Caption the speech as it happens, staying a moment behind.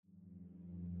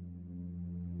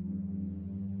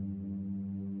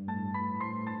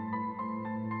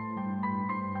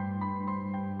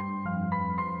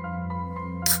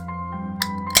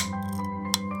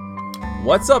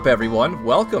What's up, everyone?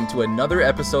 Welcome to another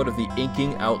episode of the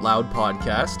Inking Out Loud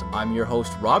podcast. I'm your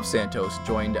host, Rob Santos,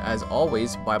 joined as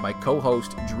always by my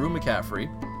co-host, Drew McCaffrey.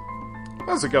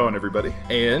 How's it going, everybody?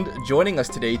 And joining us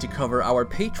today to cover our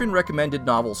patron-recommended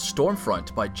novel,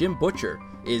 Stormfront by Jim Butcher,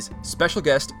 is special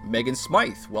guest Megan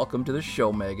Smythe. Welcome to the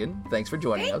show, Megan. Thanks for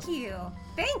joining us. Thank you.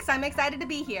 Thanks. I'm excited to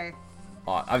be here.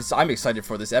 I'm excited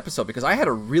for this episode because I had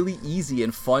a really easy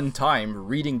and fun time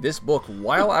reading this book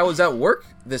while I was at work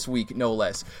this week, no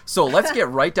less. So let's get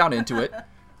right down into it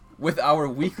with our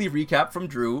weekly recap from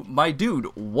Drew. My dude,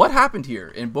 what happened here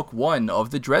in book 1 of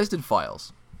the Dresden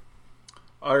Files?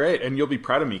 All right, and you'll be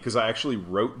proud of me because I actually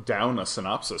wrote down a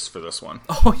synopsis for this one.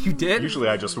 Oh, you did? Usually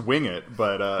I just wing it,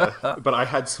 but I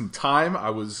had some time. I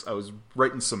was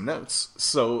writing some notes,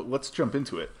 so let's jump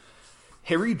into it.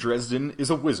 Harry Dresden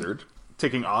is a wizard,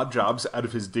 taking odd jobs out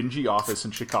of his dingy office in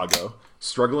Chicago,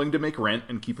 struggling to make rent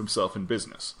and keep himself in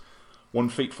business. One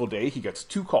fateful day, he gets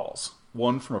 2 calls,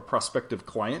 one from a prospective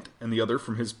client and the other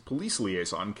from his police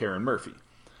liaison, Karen Murphy.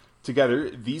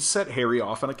 Together, these set Harry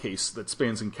off on a case that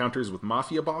spans encounters with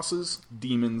mafia bosses,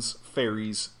 demons,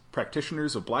 fairies,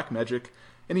 practitioners of black magic,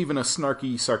 and even a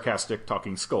snarky, sarcastic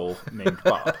talking skull named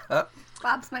Bob.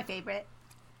 Bob's my favorite.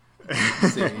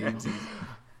 Same.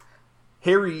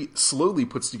 Harry slowly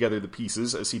puts together the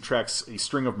pieces as he tracks a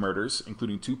string of murders,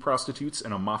 including 2 prostitutes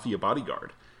and a mafia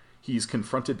bodyguard. He's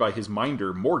confronted by his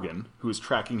minder, Morgan, who is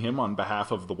tracking him on behalf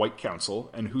of the White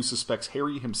Council, and who suspects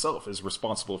Harry himself is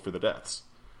responsible for the deaths.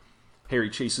 Harry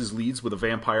chases leads with a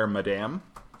vampire Madame,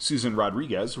 Susan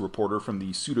Rodriguez, a reporter from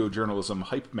the pseudo-journalism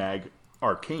hype mag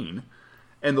Arcane,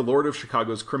 and the Lord of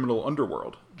Chicago's criminal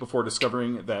underworld, before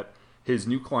discovering that his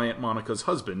new client Monica's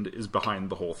husband is behind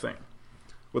the whole thing.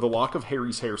 With a lock of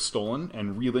Harry's hair stolen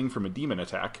and reeling from a demon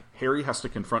attack, Harry has to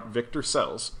confront Victor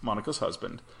Sells, Monica's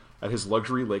husband, at his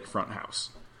luxury lakefront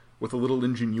house. With a little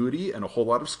ingenuity and a whole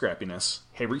lot of scrappiness,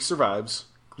 Harry survives,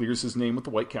 clears his name with the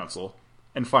White Council,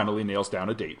 and finally nails down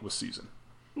a date with Susan.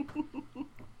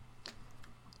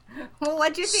 Well,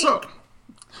 what'd you think? So,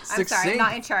 I'm sorry, I'm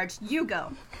not in charge. You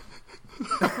go.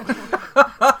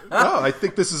 no, I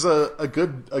think this is a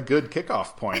good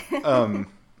kickoff point.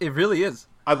 It really is.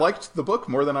 I liked the book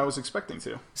more than I was expecting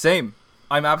to. Same.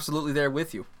 I'm absolutely there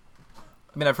with you.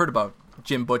 I mean, I've heard about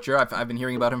Jim Butcher. I've been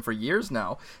hearing about him for years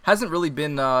now. Hasn't really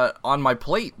been on my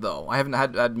plate, though. I haven't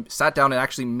had sat down and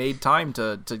actually made time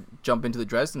to jump into the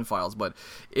Dresden Files, but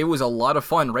it was a lot of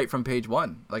fun right from page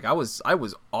 1. Like, I was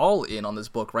all in on this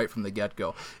book right from the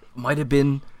get-go. Might have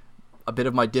been a bit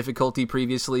of my difficulty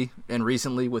previously and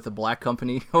recently with the Black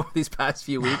Company over these past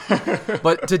few weeks.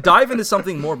 But to dive into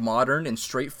something more modern and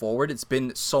straightforward, it's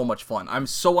been so much fun. I'm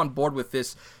so on board with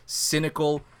this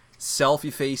cynical,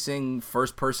 self-effacing,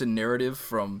 first-person narrative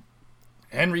from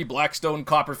Henry Blackstone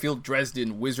Copperfield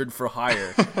Dresden, Wizard for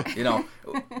Hire. You know,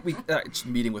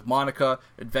 meeting with Monica,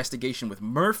 investigation with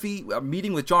Murphy,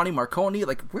 meeting with Johnny Marconi.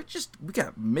 Like, we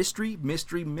got mystery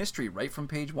right from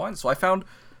page 1. So I found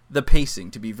the pacing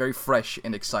to be very fresh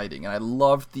and exciting, and I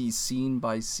loved the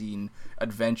scene-by-scene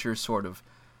adventure sort of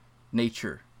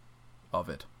nature of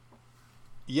it.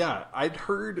 Yeah,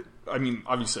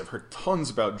 obviously I've heard tons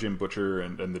about Jim Butcher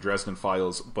and the Dresden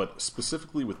Files, but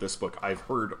specifically with this book, I've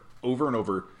heard over and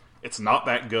over, it's not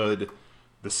that good,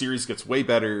 the series gets way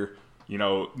better, you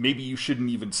know, maybe you shouldn't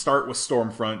even start with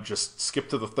Stormfront, just skip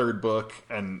to the 3rd book,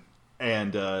 and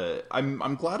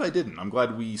I'm glad I didn't. I'm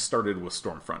glad we started with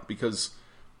Stormfront, because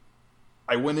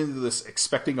I went into this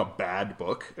expecting a bad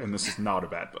book, and this is not a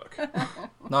bad book.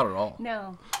 Not at all.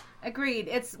 No. Agreed.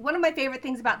 It's one of my favorite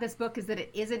things about this book is that it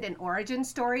isn't an origin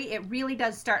story. It really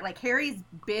does start, like, Harry's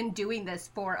been doing this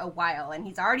for a while, and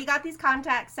he's already got these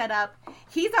contacts set up.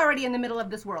 He's already in the middle of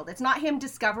this world. It's not him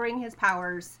discovering his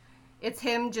powers. It's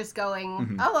him just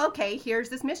going, oh, okay, here's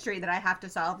this mystery that I have to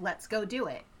solve. Let's go do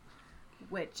it.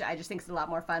 Which I just think is a lot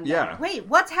more fun. Yeah. Wait,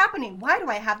 what's happening? Why do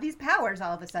I have these powers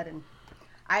all of a sudden?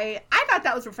 I thought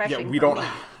that was refreshing. Yeah, we don't.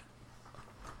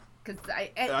 Because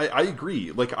I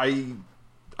agree. Like,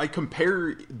 I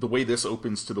compare the way this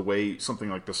opens to the way something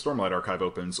like the Stormlight Archive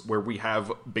opens, where we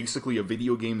have basically a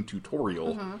video game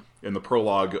tutorial in the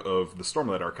prologue of the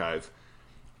Stormlight Archive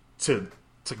to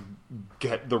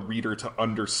get the reader to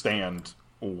understand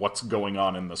what's going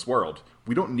on in this world.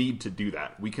 We don't need to do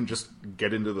that. We can just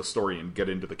get into the story and get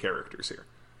into the characters here.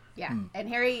 Yeah, and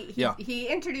Harry, he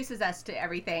introduces us to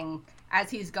everything as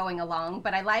he's going along,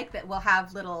 but I like that we'll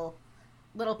have little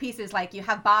pieces, like you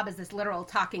have Bob as this literal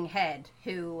talking head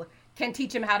who can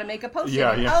teach him how to make a potion.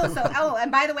 Yeah.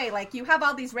 And by the way, like, you have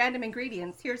all these random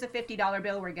ingredients. Here's a $50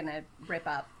 bill we're going to rip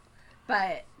up.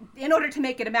 But in order to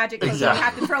make it a magic potion, you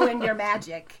have to throw in your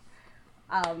magic.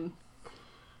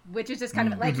 which is just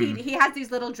kind of like he has these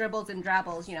little dribbles and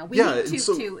drabbles, you know. We Yeah, need and Toot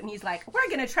so- Toot, and he's like, we're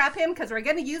gonna trap him because we're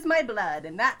gonna use my blood,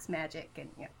 and that's magic, and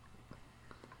yeah,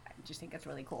 I just think it's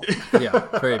really cool. Yeah,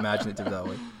 very imaginative that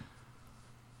way.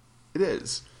 It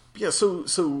is. Yeah,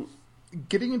 so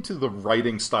getting into the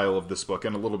writing style of this book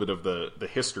and a little bit of the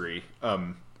history,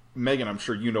 Megan, I'm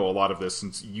sure you know a lot of this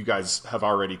since you guys have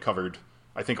already covered,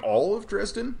 I think, all of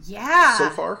Dresden Yeah, so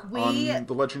far on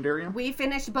the Legendarium. We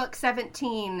finished book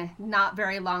 17 not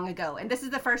very long ago, and this is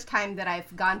the first time that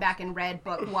I've gone back and read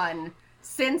book 1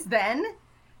 since then,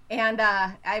 and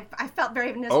I felt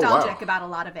very nostalgic about a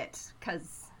lot of it,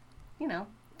 because, you know,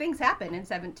 things happen in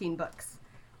 17 books.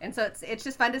 And so it's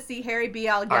just fun to see Harry be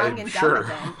all young and dumb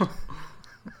again.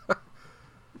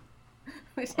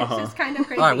 Which is just kind of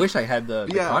crazy. Oh, I wish I had the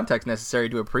context necessary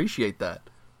to appreciate that.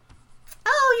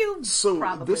 Oh, you So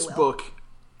probably this will. book,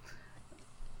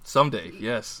 Someday,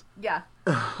 yes. Yeah.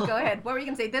 Go ahead. What were you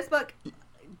going to say? This book...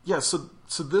 yeah. So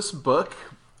this book,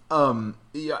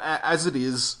 as it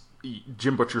is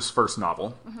Jim Butcher's first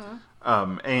novel,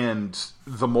 and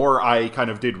the more I kind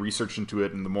of did research into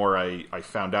it, and the more I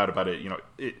found out about it, you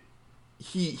know,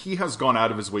 he has gone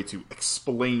out of his way to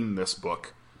explain this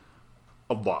book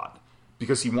a lot.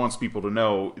 Because he wants people to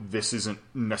know this isn't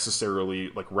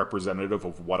necessarily like representative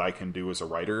of what I can do as a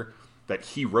writer. That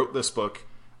he wrote this book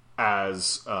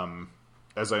as I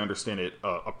understand it,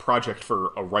 a project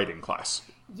for a writing class.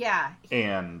 Yeah.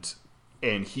 And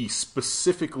he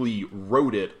specifically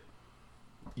wrote it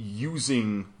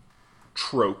using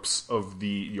tropes of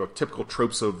the typical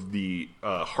tropes of the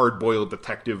hard-boiled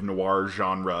detective noir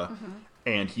genre,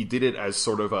 and he did it as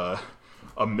sort of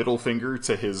a middle finger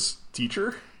to his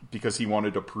teacher, because he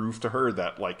wanted to prove to her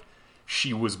that, like,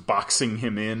 she was boxing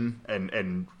him in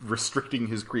and restricting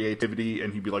his creativity,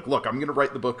 and he'd be like, look, I'm going to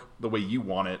write the book the way you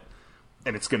want it,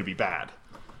 and it's going to be bad.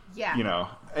 Yeah. You know?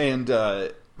 And,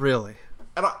 Really?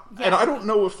 and I don't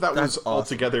know if that was That's awesome.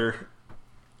 altogether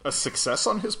a success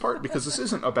on his part, because this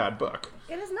isn't a bad book.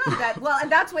 It is not bad. Well, and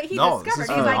that's what he No, this discovered. is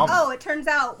He's like, phenomenal. oh, it turns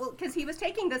out, well, because he was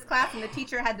taking this class and the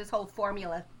teacher had this whole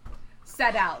formula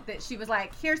set out that she was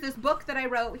like, here's this book that I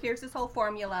wrote, here's this whole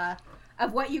formula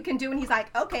of what you can do. And he's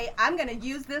like, okay, I'm going to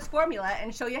use this formula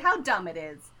and show you how dumb it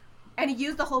is. And he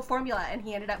used the whole formula and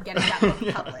he ended up getting that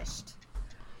book published.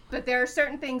 But there are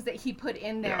certain things that he put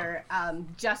in there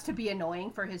just to be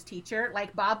annoying for his teacher.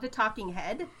 Like Bob the Talking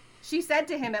Head. She said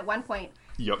to him at one point,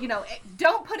 Yep. you know,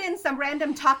 don't put in some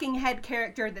random talking head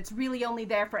character that's really only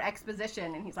there for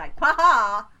exposition. And he's like,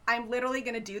 haha, I'm literally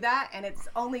going to do that, and it's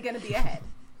only going to be a head.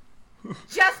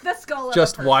 Just the skull of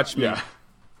Just a person. watch me. Yeah.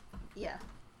 Yeah.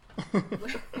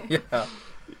 Yeah.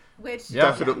 Which, Yeah.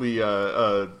 Definitely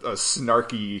a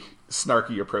snarky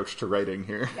approach to writing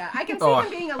here. yeah, I can see Oh, him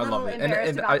being a I little love it. embarrassed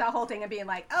And about I- that whole thing and being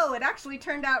like, oh, it actually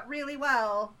turned out really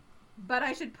well, but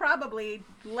I should probably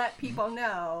let people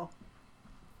know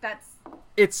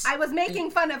It's I was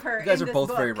making fun of her. you guys in are this both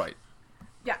book. very right.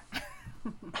 Yeah.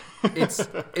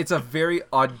 It's a very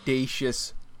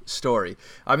audacious story.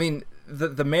 I mean,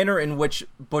 the manner in which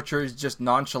Butcher is just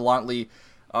nonchalantly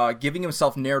giving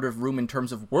himself narrative room in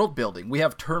terms of world building. We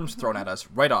have terms thrown at us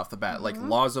right off the bat, like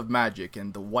laws of magic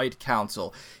and the White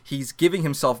Council. He's giving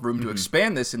himself room to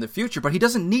expand this in the future, but he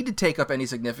doesn't need to take up any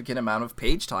significant amount of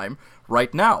page time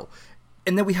right now.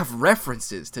 And then we have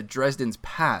references to Dresden's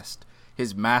past,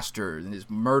 his master and his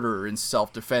murder in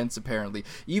self-defense, apparently.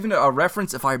 Even a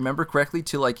reference, if I remember correctly,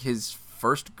 to like his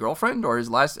first girlfriend or his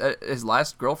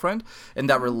last girlfriend, and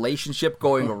that relationship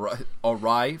going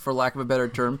awry, for lack of a better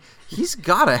term. He's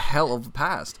got a hell of a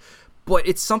past, but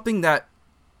it's something that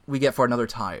we get for another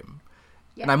time.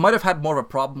 Yeah. And I might have had more of a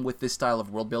problem with this style of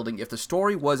world building if the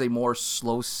story was a more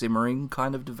slow simmering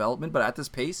kind of development, but at this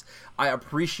pace, I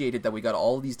appreciated that we got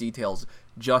all of these details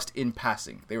just in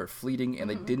passing. They were fleeting and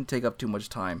they didn't take up too much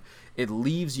time. It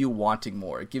leaves you wanting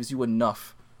more. It gives you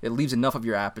enough. It leaves enough of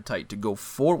your appetite to go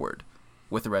forward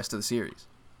with the rest of the series.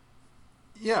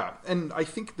 Yeah, and I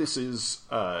think this is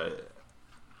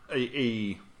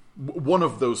one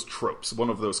of those tropes, one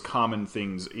of those common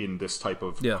things in this type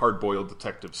of hard-boiled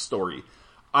detective story.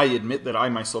 I admit that I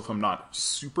myself am not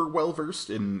super well versed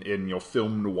in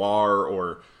film noir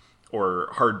or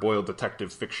hard-boiled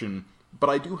detective fiction, but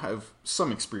I do have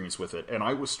some experience with it, and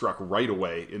I was struck right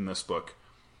away in this book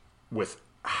with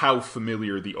how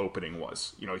familiar the opening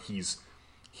was. You know, he's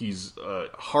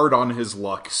hard on his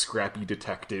luck, scrappy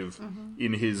detective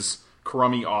in his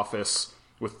crummy office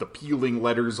with the peeling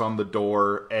letters on the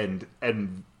door, and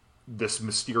this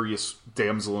mysterious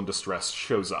damsel in distress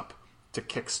shows up to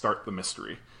kickstart the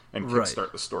mystery and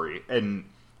kickstart the story. And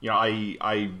you know,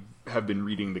 I have been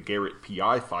reading the Garrett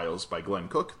PI Files by Glenn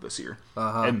Cook this year.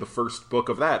 And the first book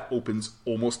of that opens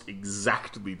almost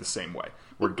exactly the same way,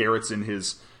 where Garrett's in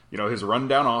his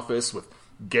rundown office with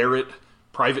Garrett,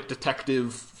 private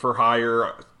detective for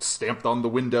hire, stamped on the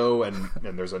window, and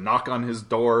there's a knock on his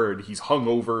door, and he's hung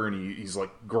over, and he's like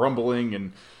grumbling,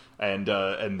 and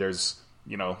there's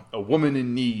a woman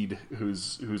in need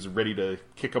who's ready to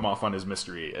kick him off on his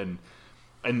mystery, and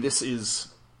this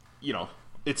is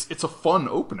it's a fun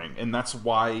opening, and that's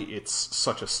why it's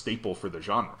such a staple for the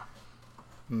genre.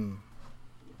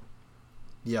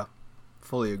 Yeah,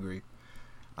 fully agree.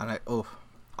 And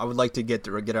I would like to get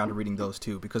around to reading those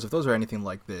too, because if those are anything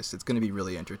like this, it's going to be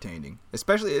really entertaining.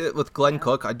 Especially with Glenn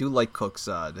Cook. I do like Cook's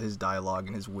his dialogue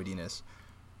and his wittiness.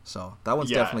 So that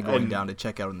one's definitely going down to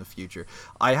check out in the future.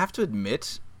 I have to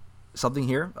admit something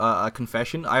here, a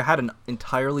confession. I had an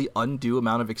entirely undue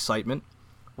amount of excitement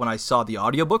when I saw the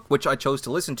audiobook, which I chose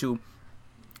to listen to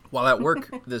while at work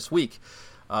this week.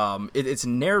 It's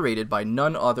narrated by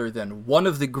none other than one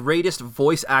of the greatest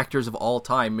voice actors of all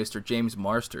time, Mr. James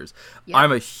Marsters. Yeah.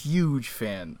 I'm a huge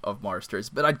fan of Marsters,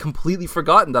 but I'd completely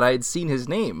forgotten that I had seen his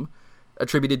name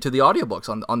attributed to the audiobooks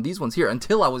on these ones here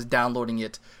until I was downloading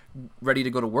it, ready to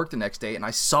go to work the next day, and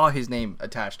I saw his name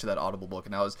attached to that Audible book,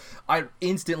 and I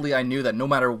instantly knew that no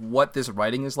matter what this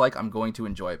writing is like, I'm going to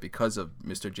enjoy it because of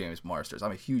Mr. James Marsters.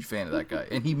 I'm a huge fan of that guy,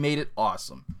 and he made it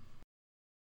awesome.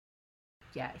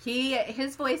 Yeah,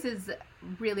 his voice is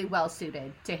really well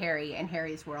suited to Harry and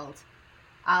Harry's world.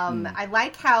 I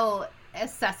like how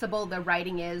accessible the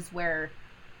writing is, where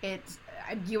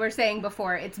you were saying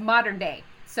before, it's modern day.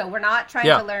 So we're not trying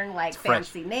to learn like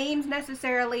fancy names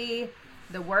necessarily.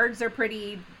 The words are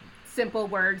pretty simple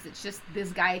words. It's just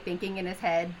this guy thinking in his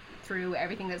head through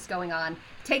everything that's going on.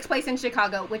 It takes place in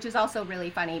Chicago, which is also really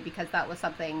funny because that was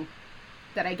something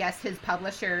that I guess his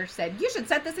publisher said, you should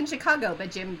set this in Chicago,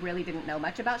 but Jim really didn't know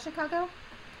much about Chicago.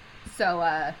 So,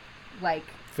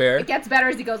 fair. It gets better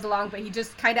as he goes along, but he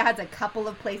just kind of has a couple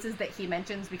of places that he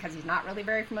mentions because he's not really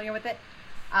very familiar with it.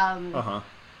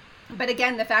 But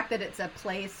again, the fact that it's a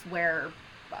place where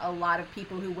a lot of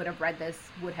people who would have read this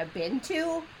would have been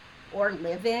to or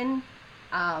live in,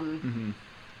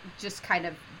 just kind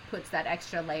of puts that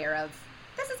extra layer of,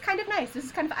 this is kind of nice. This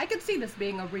is kind of, I could see this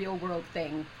being a real world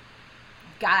thing.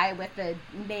 Guy with the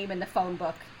name in the phone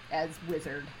book as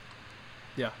Wizard.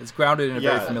 Yeah, it's grounded in a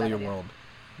very familiar world.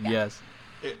 Yeah. Yes.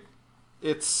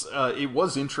 It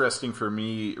was interesting for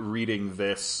me reading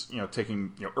this,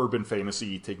 taking urban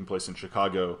fantasy taking place in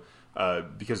Chicago,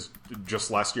 because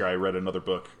just last year I read another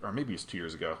book, or maybe it's 2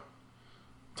 years ago.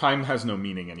 Time has no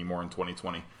meaning anymore in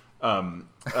 2020.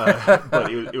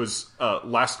 But it was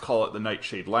Last Call at the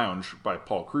Nightshade Lounge by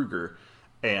Paul Kruger,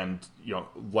 and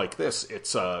like this,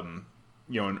 it's an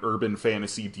urban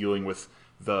fantasy dealing with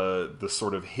the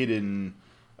sort of hidden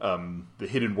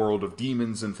world of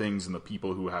demons and things, and the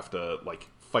people who have to like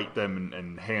fight them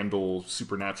and handle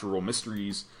supernatural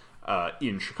mysteries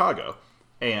in Chicago.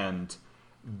 And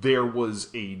there was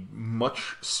a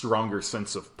much stronger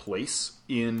sense of place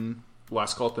in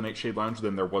Last Call at the Nightshade Lounge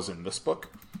than there was in this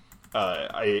book.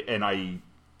 I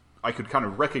could kind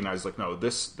of recognize, like, no,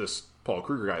 this Paul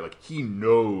Kruger guy, like, he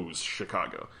knows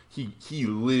Chicago. He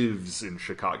lives in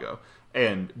Chicago.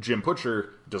 And Jim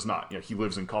Butcher does not. He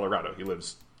lives in Colorado. He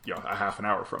lives, a half an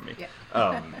hour from me.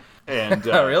 Yeah.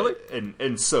 Really?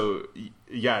 And so,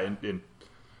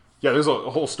 there's a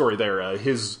whole story there.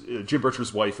 Jim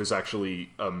Butcher's wife is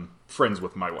actually friends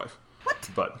with my wife. What?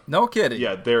 But no kidding.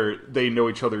 Yeah, they know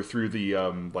each other through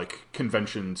the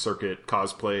convention circuit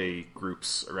cosplay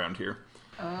groups around here.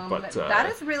 But that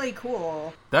is really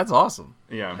cool. That's awesome.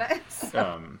 Yeah.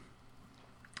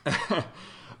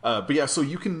 But yeah, so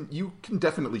you can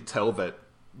definitely tell that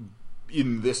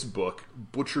in this book,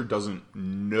 Butcher doesn't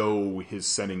know his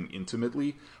setting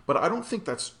intimately, but I don't think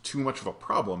that's too much of a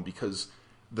problem because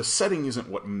the setting isn't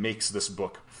what makes this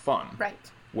book fun.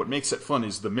 Right. What makes it fun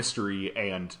is the mystery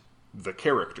and the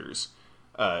characters.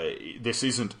 This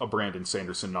isn't a Brandon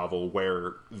Sanderson novel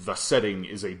where the setting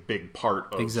is a big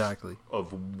part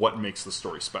of what makes the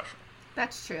story special.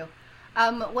 That's true.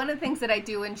 One of the things that I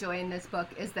do enjoy in this book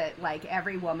is that, like,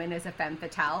 every woman is a femme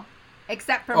fatale,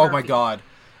 except for Murphy. Oh my god.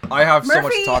 I have so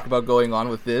much to talk about going on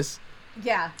with this.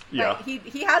 Yeah.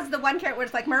 He has the one character where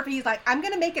it's like, Murphy, he's like, I'm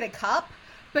going to make it a cop,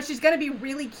 but she's going to be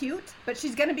really cute, but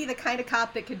she's going to be the kind of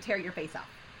cop that could tear your face off.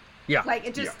 Yeah. Like,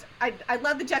 it just, I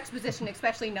love the juxtaposition,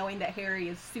 especially knowing that Harry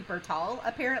is super tall,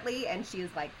 apparently, and she is,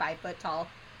 like, 5 foot tall,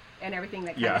 and everything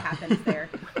that kind of happens there.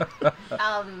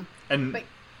 But,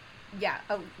 yeah,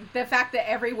 the fact that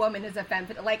every woman is a femme,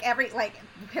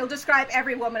 he'll describe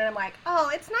every woman, and I'm like, oh,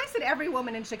 it's nice that every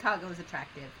woman in Chicago is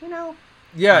attractive,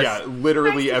 Yes. Yeah,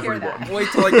 literally Nice to hear everyone. that. Wait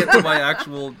till I get to my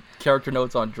actual character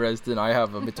notes on Dresden. I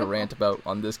have a bit to rant about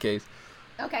on this case.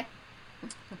 Okay.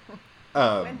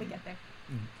 Um, When we get there.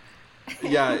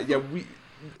 yeah, we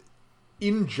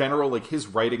in general, like his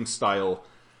writing style,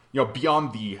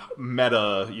 beyond the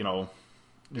meta,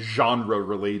 genre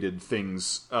related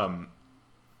things,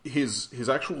 his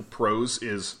actual prose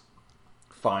is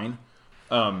fine.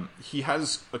 He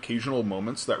has occasional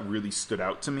moments that really stood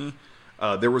out to me.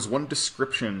 There was one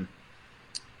description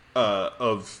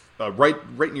of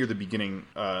right near the beginning.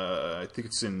 I think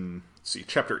it's in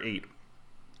chapter 8.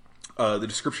 The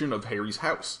description of Harry's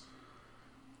house.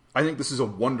 I think this is a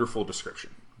wonderful description.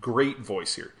 Great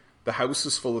voice here. The house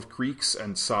is full of creaks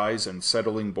and sighs and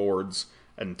settling boards,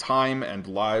 and time and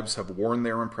lives have worn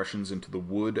their impressions into the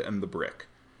wood and the brick.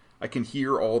 I can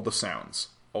hear all the sounds,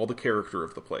 all the character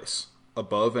of the place,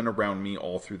 above and around me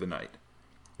all through the night.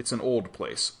 It's an old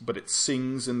place, but it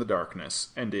sings in the darkness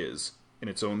and is, in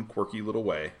its own quirky little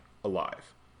way,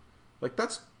 alive. Like,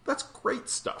 that's great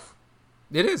stuff.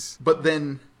 It is. But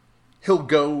then he'll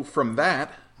go from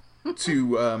that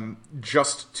to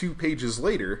just 2 pages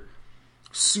later,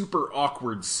 super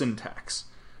awkward syntax,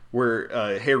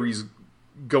 where Harry's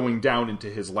going down into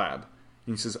his lab.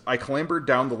 And he says, I clambered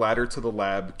down the ladder to the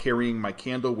lab, carrying my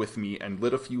candle with me, and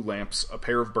lit a few lamps, a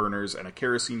pair of burners, and a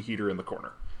kerosene heater in the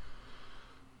corner.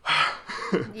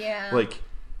 Yeah. Like,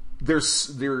 it's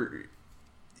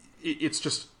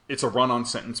a run-on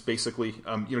sentence, basically.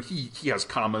 He has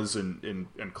commas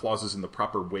and clauses in the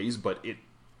proper ways, but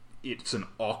it's an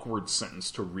awkward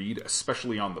sentence to read,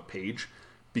 especially on the page,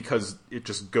 because it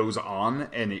just goes on,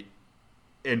 and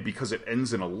because it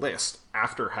ends in a list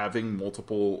after having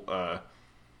multiple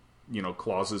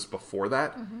clauses before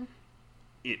that. Mm-hmm.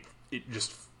 It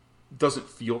just doesn't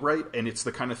feel right, and it's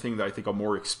the kind of thing that I think a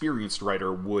more experienced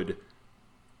writer would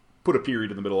put a period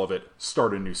in the middle of it,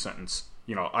 start a new sentence.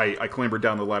 I clambered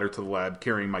down the ladder to the lab,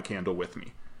 carrying my candle with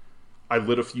me. I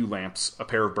lit a few lamps, a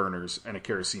pair of burners, and a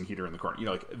kerosene heater in the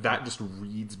corner. That just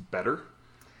reads better.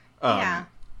 Yeah.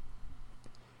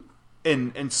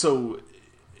 And so,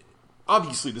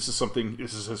 obviously, this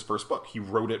is his first book. He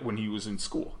wrote it when he was in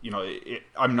school.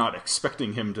 I'm not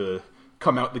expecting him to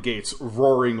come out the gates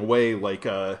roaring away like,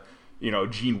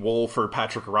 Gene Wolfe or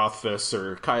Patrick Rothfuss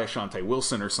or Kaya Shante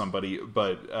Wilson or somebody,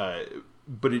 but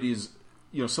it is,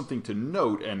 something to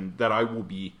note, and that I will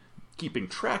be keeping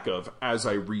track of as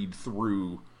I read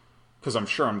through, because I'm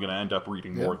sure I'm going to end up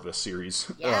reading more of this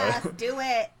series. Yes, do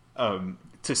it.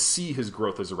 To see his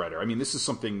growth as a writer. I mean, this is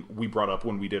something we brought up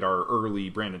when we did our early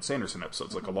Brandon Sanderson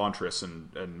episodes, like Elantris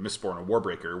and Mistborn and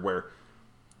Warbreaker, where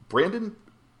Brandon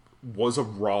was a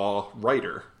raw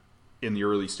writer in the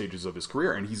early stages of his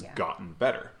career, and he's gotten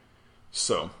better.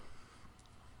 So,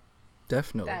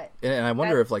 definitely. And I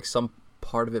wonder if some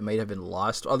part of it may have been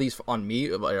lost, at least on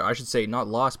me. I should say not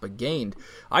lost, but gained.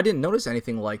 I didn't notice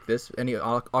anything like this, any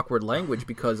awkward language,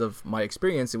 because of my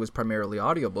experience. It was primarily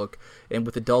audiobook, and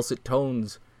with the dulcet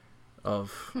tones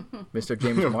of Mr.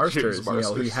 James Marsters,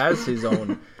 he has his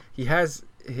own.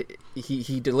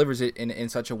 He delivers it in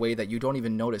such a way that you don't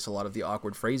even notice a lot of the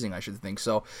awkward phrasing, I should think.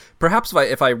 So perhaps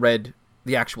if I read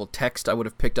the actual text, I would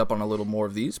have picked up on a little more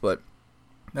of these, but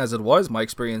as it was, my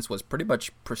experience was pretty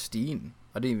much pristine.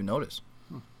 I didn't even notice.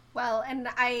 Well, and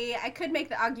I could make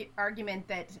the argument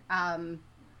that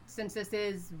since this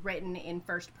is written in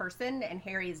first person and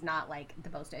Harry's not the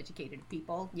most educated of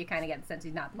people, you kind of get the sense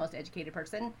he's not the most educated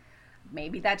person.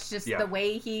 Maybe that's just the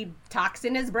way he talks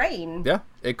in his brain. Yeah,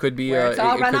 it could be. Where it's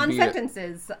all run-on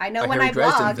sentences. I know when I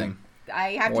blog,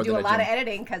 I have to do a lot of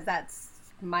editing because that's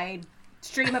my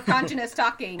stream of consciousness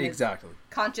talking. Exactly.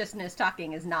 Consciousness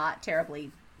talking is not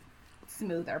terribly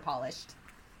smooth or polished.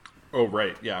 Oh,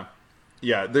 right. Yeah.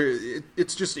 Yeah.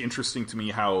 It's just interesting to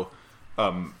me how,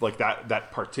 that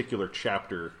particular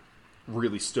chapter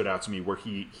really stood out to me, where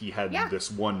he had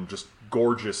this one just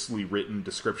gorgeously written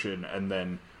description, and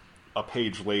then a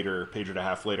page and a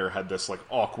half later had this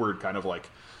awkward kind of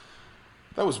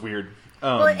that was weird.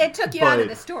 Well, it took you out of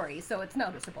the story, so it's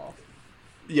noticeable.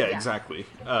 Yeah, exactly.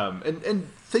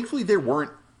 And thankfully there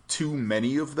weren't too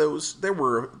many of those. There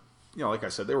were, like I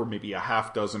said, there were maybe a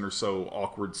half dozen or so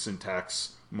awkward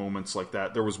syntax moments like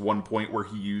that. There was one point where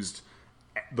he used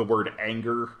the word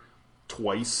anger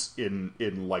twice in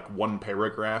one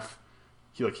paragraph.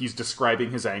 He's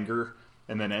describing his anger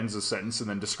and then ends a sentence and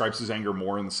then describes his anger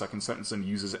more in the second sentence and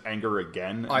uses anger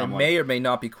again. And I may or may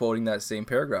not be quoting that same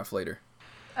paragraph later.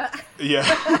 Yeah.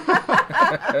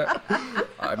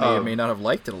 I may or may not have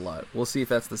liked it a lot. We'll see if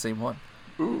that's the same one.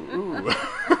 Ooh.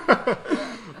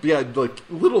 Yeah,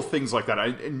 little things like that.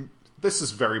 And this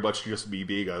is very much just me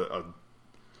being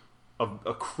a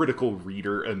a critical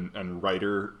reader and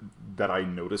writer that I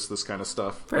notice this kind of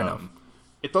stuff. Fair enough.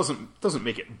 It doesn't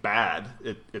make it bad.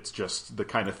 It's just the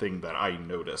kind of thing that I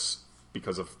notice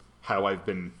because of how I've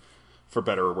been, for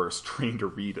better or worse, trained to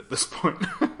read at this point.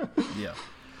 Yeah.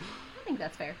 I think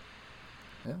that's fair.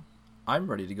 Yeah. I'm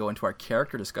ready to go into our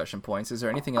character discussion points. Is there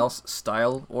anything else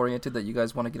style-oriented that you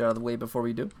guys want to get out of the way before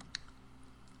we do?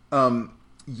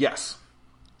 Yes.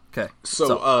 Okay.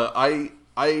 So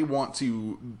I want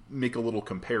to make a little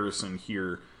comparison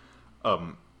here,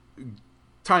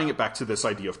 tying it back to this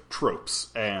idea of tropes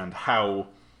and how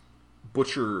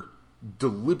Butcher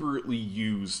deliberately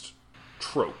used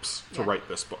tropes to write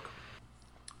this book.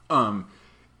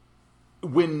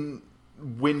 When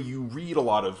you read a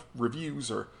lot of reviews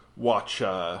or watch,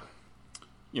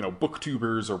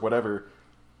 booktubers or whatever,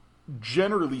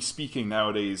 generally speaking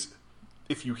nowadays,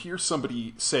 if you hear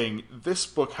somebody saying this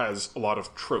book has a lot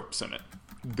of tropes in it,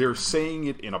 they're saying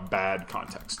it in a bad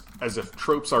context, as if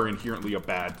tropes are inherently a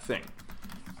bad thing.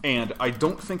 And I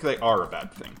don't think they are a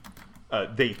bad thing.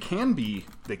 They can be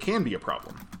a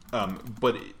problem.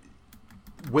 But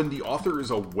when the author is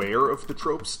aware of the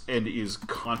tropes and is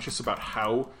conscious about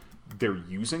how they're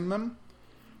using them,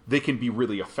 they can be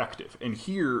really effective. And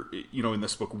here, in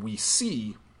this book, we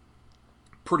see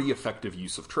pretty effective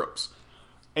use of tropes.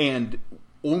 And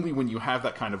only when you have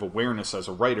that kind of awareness as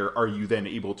a writer are you then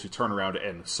able to turn around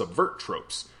and subvert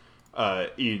tropes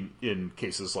in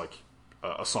cases like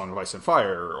A Song of Ice and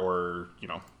Fire or,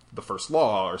 The First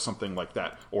Law or something like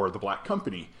that, or The Black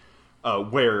Company,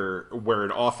 where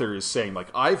an author is saying, like,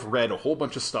 I've read a whole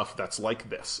bunch of stuff that's like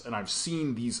this, and I've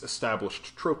seen these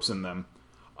established tropes in them.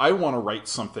 I want to write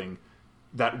something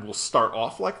that will start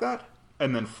off like that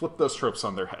and then flip those tropes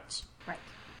on their heads. Right.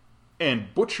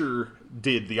 And Butcher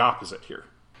did the opposite here.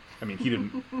 I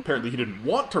mean, apparently he didn't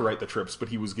want to write the tropes, but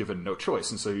he was given no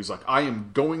choice. And so he was like, I am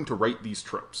going to write these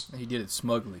tropes. He did it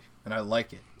smugly, and I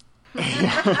like it.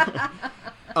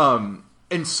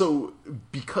 And so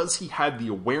because he had the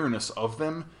awareness of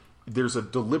them, there's a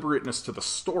deliberateness to the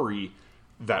story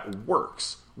that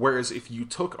works. Whereas if you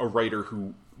took a writer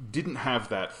who didn't have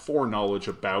that foreknowledge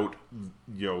about,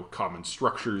 common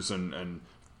structures and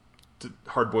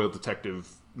hard-boiled detective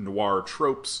noir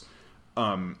tropes,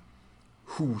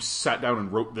 who sat down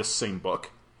and wrote this same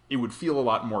book, it would feel a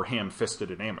lot more ham-fisted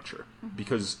and amateur,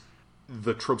 because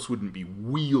the tropes wouldn't be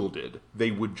wielded.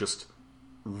 They would just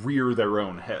rear their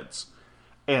own heads.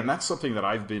 And that's something that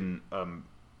I've been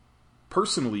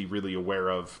personally really aware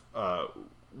of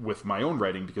with my own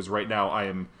writing, because right now I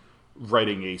am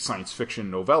writing a science fiction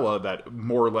novella that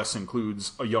more or less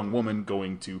includes a young woman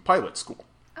going to pilot school.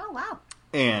 Oh, wow.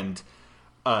 And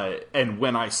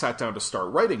when I sat down to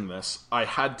start writing this, I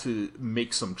had to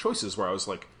make some choices where I was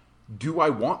like, do I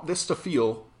want this to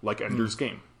feel like Ender's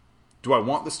Game? Do I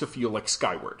want this to feel like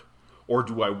Skyward? Or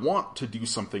do I want to do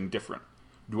something different?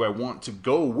 Do I want to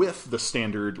go with the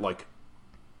standard, like,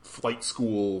 flight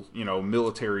school,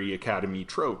 military academy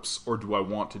tropes? Or do I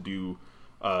want to do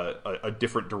a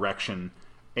different direction?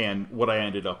 And what I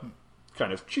ended up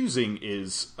kind of choosing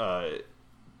is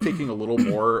taking a little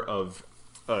more of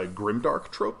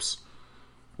grimdark tropes,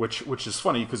 which is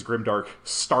funny because grimdark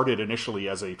started initially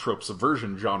as a trope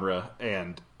subversion genre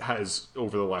and has,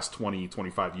 over the last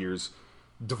 20-25 years,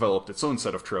 developed its own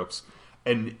set of tropes.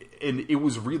 And it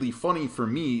was really funny for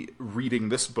me reading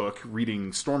this book,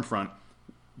 reading Stormfront,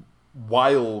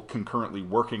 while concurrently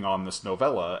working on this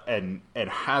novella and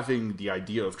having the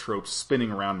idea of tropes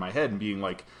spinning around my head and being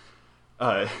like,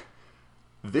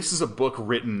 this is a book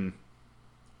written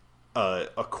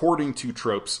according to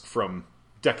tropes from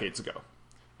decades ago.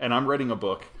 And I'm writing a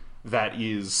book that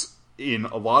is, in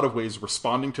a lot of ways,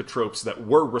 responding to tropes that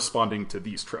were responding to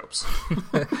these tropes.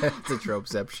 It's a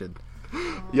tropeception.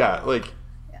 Yeah, like,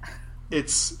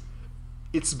 it's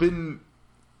been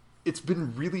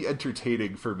really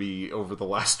entertaining for me over the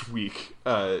last week,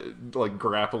 like,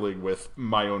 grappling with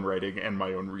my own writing and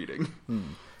my own reading.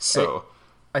 So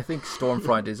I think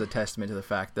Stormfront is a testament to the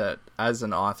fact that as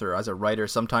an author, as a writer,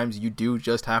 sometimes you do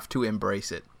just have to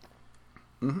embrace it.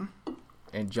 Mm-hmm.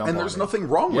 And jump on it. And there's nothing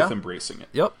wrong with embracing it.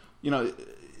 Yep.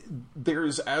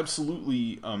 There's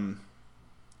absolutely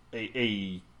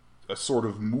a sort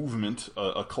of movement,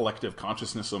 a collective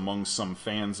consciousness among some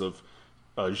fans of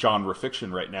genre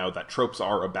fiction right now that tropes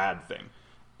are a bad thing.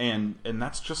 And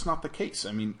that's just not the case.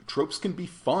 I mean, tropes can be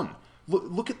fun.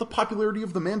 Look at the popularity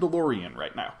of The Mandalorian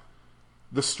right now.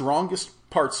 The strongest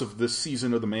parts of this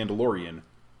season of The Mandalorian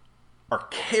are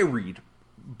carried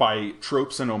by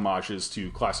tropes and homages to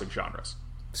classic genres.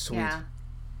 Sweet. Yeah.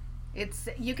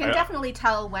 You can definitely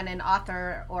tell when an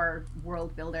author or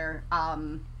world builder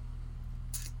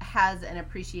has an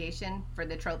appreciation for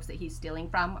the tropes that he's stealing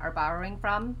from or borrowing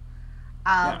from.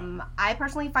 I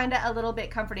personally find it a little bit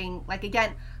comforting. Like,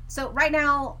 again, so right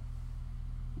now,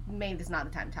 maybe this is not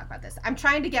the time to talk about this. I'm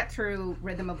trying to get through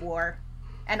Rhythm of War,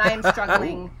 and I am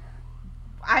struggling.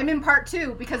 I'm in part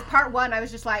 2 because part 1 I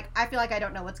was just like, I feel like I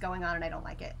don't know what's going on and I don't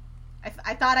like it.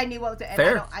 I thought I knew what was it.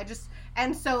 Fair.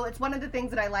 And so it's one of the things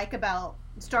that I like about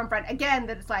Stormfront, again,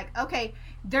 that it's like, okay,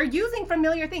 they're using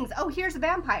familiar things. Oh, here's a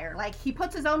vampire. Like, he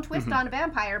puts his own twist on a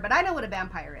vampire, but I know what a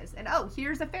vampire is. And oh,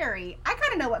 here's a fairy. I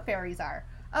kind of know what fairies are.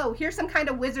 Oh, here's some kind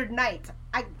of wizard knight.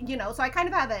 So I kind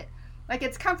of have it. Like,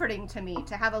 it's comforting to me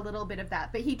to have a little bit of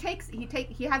that. But he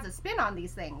has a spin on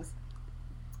these things.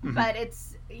 But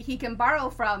he can borrow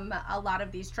from a lot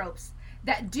of these tropes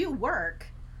that do work,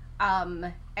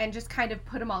 and just kind of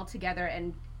put them all together,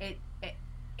 and I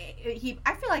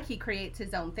feel like he creates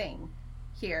his own thing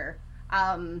here,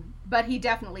 but he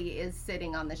definitely is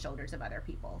sitting on the shoulders of other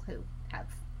people who have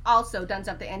also done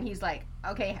something, and he's like,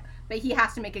 okay, but he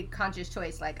has to make a conscious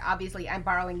choice. Like, obviously, I'm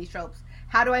borrowing these tropes.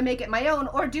 How do I make it my own,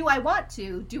 or do I want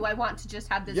to just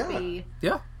have this be?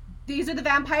 Yeah. These are the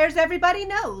vampires everybody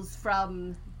knows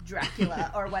from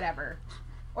Dracula or whatever.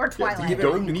 Or Twilight. You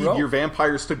don't need your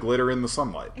vampires to glitter in the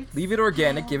sunlight. Leave it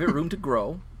organic, give it room to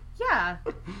grow. Yeah.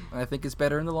 I think it's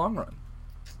better in the long run.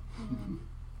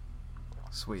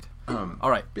 Sweet. All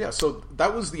right. Yeah, so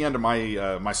that was the end of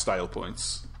my my style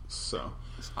points. So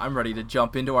I'm ready to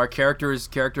jump into our characters,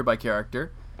 character by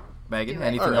character. Megan,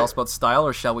 anything right. else about style,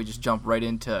 or shall we just jump right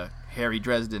into Harry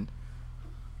Dresden?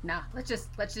 Nah, let's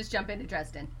just jump into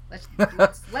Dresden.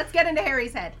 Let's get into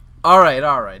Harry's head. All right.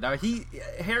 Now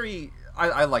Harry,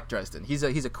 I like Dresden. He's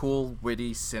a cool,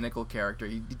 witty, cynical character.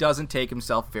 He doesn't take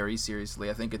himself very seriously.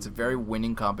 I think it's a very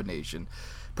winning combination,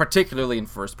 particularly in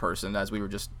first person, as we were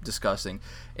just discussing,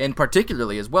 and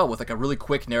particularly as well with like a really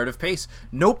quick narrative pace.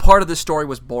 No part of the story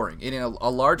was boring, and a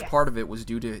large part of it was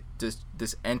due to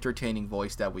this entertaining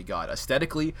voice that we got.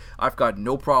 Aesthetically, I've got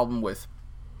no problem with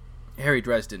Harry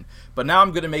Dresden, but now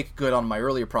I'm going to make good on my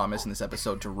earlier promise in this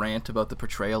episode to rant about the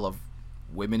portrayal of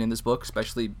women in this book,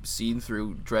 especially seen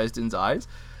through Dresden's eyes.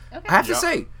 Okay. I have to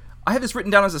say, I had this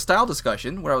written down as a style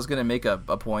discussion where I was going to make a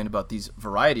point about these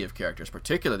variety of characters,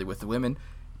 particularly with the women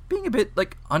being a bit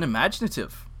like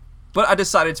unimaginative. But I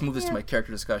decided to move this to my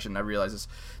character discussion. I realized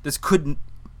this could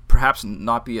perhaps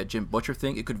not be a Jim Butcher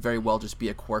thing. It could very well just be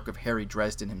a quirk of Harry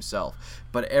Dresden himself.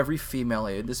 But every female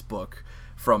in this book,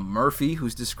 from Murphy,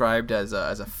 who's described as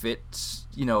a fit,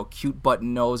 cute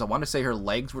button nose. I want to say her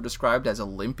legs were described as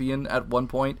Olympian at one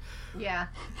point. Yeah.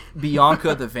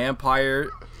 Bianca the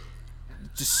vampire,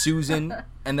 to Susan,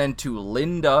 and then to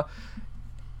Linda.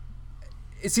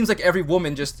 It seems like every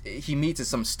woman he meets is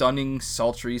some stunning,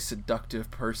 sultry, seductive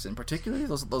person. Particularly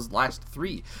those last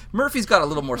three. Murphy's got a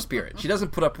little more spirit. She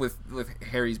doesn't put up with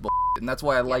Harry's bullshit, and that's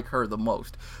why I like her the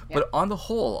most. Yeah. But on the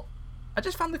whole, I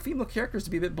just found the female characters to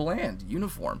be a bit bland,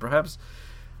 uniform, perhaps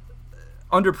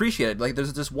underappreciated. Like,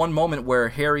 there's this one moment where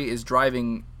Harry is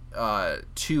driving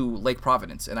to Lake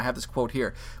Providence, and I have this quote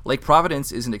here. Lake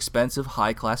Providence is an expensive,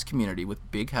 high-class community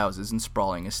with big houses and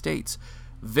sprawling estates.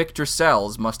 Victor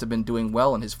Sells must have been doing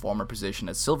well in his former position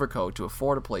at Silvercoat to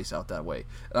afford a place out that way.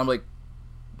 And I'm like,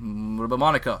 what about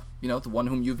Monica? The one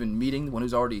whom you've been meeting, the one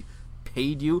who's already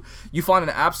paid you. You find an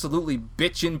absolutely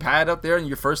bitchin' pad out there, and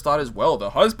your first thought is, well,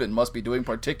 the husband must be doing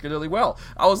particularly well.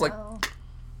 I was like,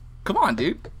 come on,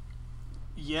 dude.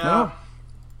 Yeah. No.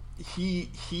 He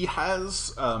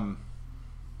has I'm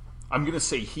gonna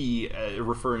say he,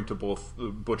 referring to both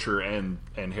Butcher and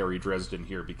Harry Dresden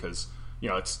here, because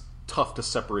it's tough to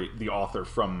separate the author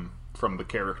from the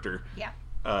character. Yeah.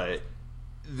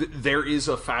 There is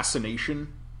a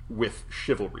fascination with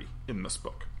chivalry in this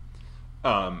book.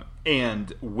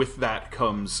 And with that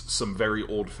comes some very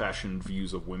old-fashioned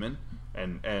views of women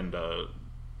and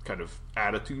kind of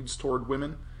attitudes toward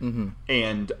women. Mm-hmm.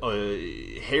 And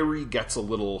Harry gets a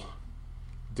little,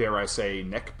 dare I say,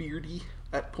 neckbeardy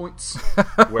at points,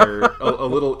 where a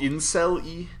little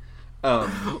incel-y.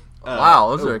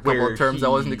 Wow, those are a couple of terms I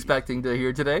wasn't expecting to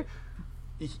hear today.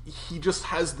 He just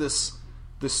has this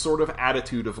sort of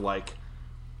attitude of like,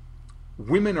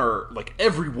 women are, like,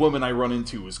 every woman I run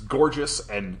into is gorgeous,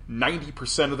 and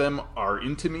 90% of them are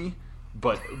into me,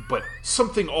 but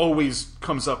something always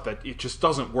comes up that it just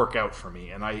doesn't work out for me,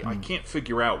 and I can't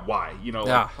figure out why,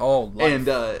 Yeah, life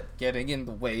and getting in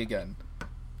the way again.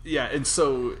 Yeah, and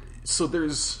so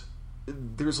there's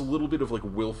a little bit of, like,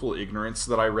 willful ignorance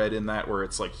that I read in that, where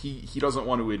it's like he doesn't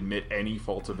want to admit any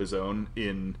fault of his own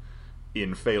in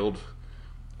failed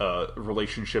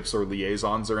relationships or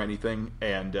liaisons or anything,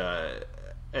 and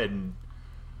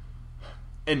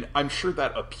I'm sure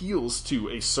that appeals to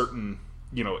a certain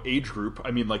age group.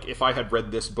 I mean, like, if I had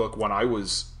read this book when I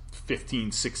was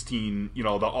 15, 16, the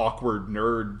awkward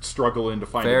nerd struggling to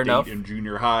find Fair a date enough. in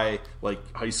junior high, like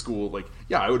high school, like,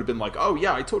 yeah, I would have been like, oh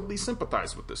yeah, I totally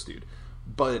sympathize with this dude.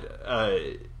 But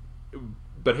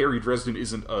Harry Dresden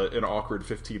isn't an awkward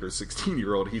 15 or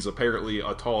 16-year-old. He's apparently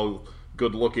a tall,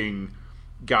 good-looking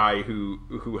guy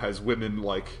who has women,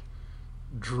 like,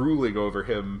 drooling over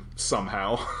him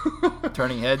somehow.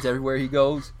 Turning heads everywhere he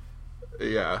goes.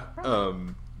 Yeah.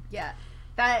 Yeah,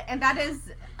 that is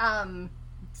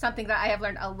something that I have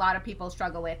learned a lot of people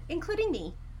struggle with, including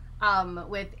me,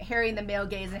 with Harry and the male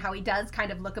gaze, and how he does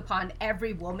kind of look upon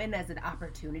every woman as an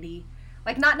opportunity.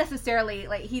 Like, not necessarily,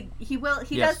 like, he Yes.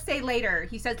 does say later,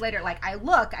 he says later, like, I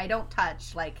look, I don't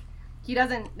touch. Like, he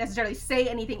doesn't necessarily say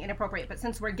anything inappropriate, but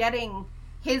since we're getting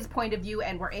his point of view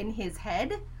and we're in his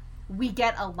head, we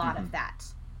get a lot of that.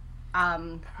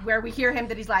 Where we hear him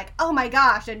that he's like, oh my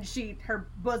gosh, and her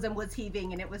bosom was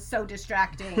heaving and it was so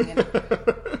distracting.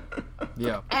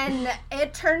 Yeah. And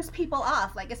it turns people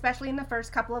off, like, especially in the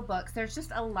first couple of books. There's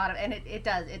just a lot of, and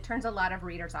it turns a lot of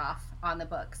readers off on the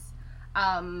books.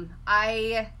 And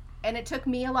it took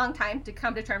me a long time to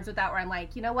come to terms with that, where I'm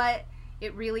like, you know what?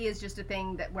 It really is just a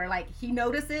thing that where, like, he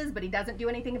notices, but he doesn't do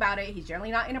anything about it. He's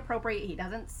generally not inappropriate. He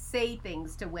doesn't say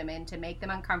things to women to make them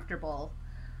uncomfortable.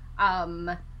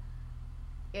 I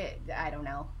don't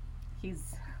know.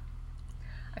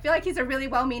 I feel like he's a really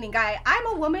well-meaning guy. I'm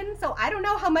a woman, so I don't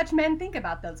know how much men think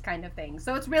about those kind of things.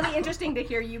 So it's really interesting to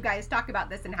hear you guys talk about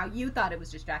this and how you thought it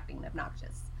was distracting and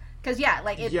obnoxious. Because,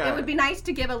 it would be nice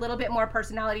to give a little bit more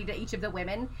personality to each of the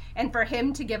women, and for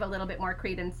him to give a little bit more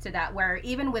credence to that, where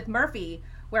even with Murphy,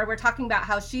 where we're talking about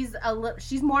how she's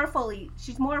more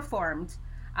formed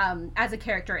as a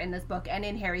character in this book and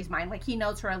in Harry's mind. Like, he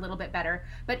knows her a little bit better.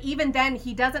 But even then,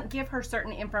 he doesn't give her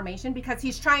certain information because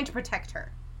he's trying to protect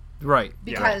her. Right.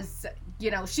 Because,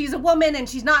 she's a woman and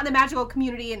she's not in the magical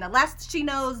community, and the less she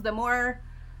knows, the more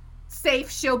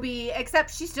safe she'll be,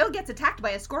 except she still gets attacked by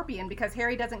a scorpion because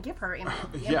Harry doesn't give her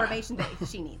the information that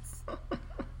she needs.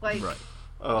 Like,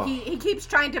 right. He keeps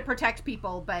trying to protect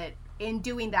people, but in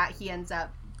doing that, he ends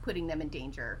up putting them in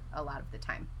danger a lot of the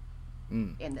time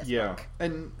in this book.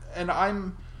 And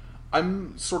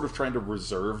I'm sort of trying to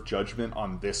reserve judgment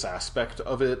on this aspect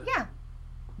of it. Yeah.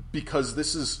 Because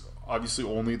this is obviously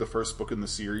only the first book in the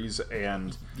series,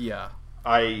 and Yeah.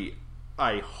 I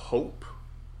hope,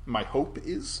 my hope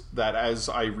is that as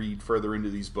I read further into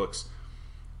these books,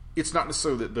 it's not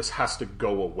necessarily that this has to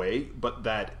go away, but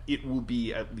that it will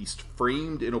be at least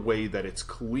framed in a way that it's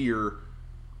clear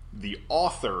the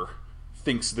author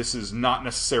thinks this is not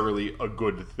necessarily a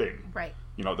good thing. Right.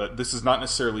 That this is not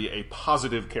necessarily a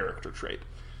positive character trait.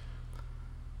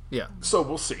 Yeah. So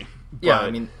we'll see. Yeah, But-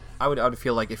 I mean, I would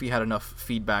feel like if he had enough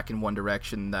feedback in one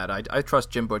direction, that I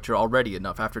trust Jim Butcher already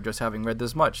enough after just having read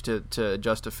this much to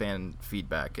adjust to fan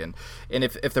feedback. And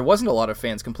if there wasn't a lot of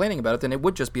fans complaining about it, then it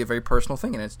would just be a very personal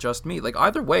thing, and it's just me. Like,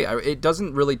 either way, it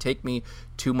doesn't really take me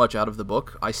too much out of the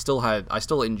book. I still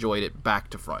enjoyed it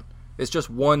back to front. It's just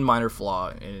one minor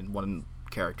flaw in one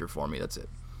character for me. That's it.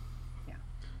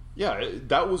 Yeah,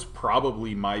 that was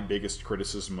probably my biggest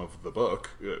criticism of the book,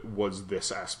 was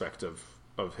this aspect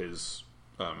of his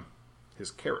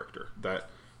character. That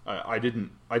I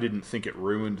didn't think it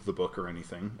ruined the book or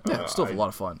anything. Yeah, it's still a lot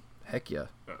of fun. Heck yeah.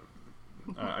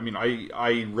 I mean,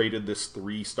 I rated this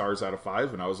 3 stars out of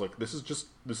 5, and I was like, this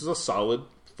is a solid,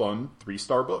 fun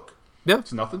 3-star book. Yeah.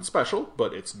 It's nothing special,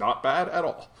 but it's not bad at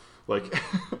all. Like,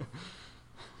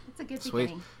 It's a good Sweet.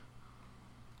 beginning.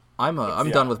 I'm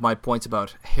done with my points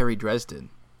about Harry Dresden.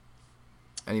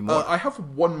 Any more? I have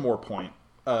one more point,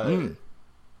 and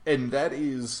that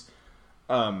is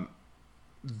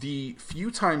the few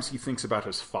times he thinks about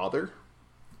his father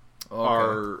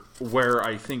are where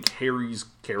I think Harry's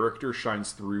character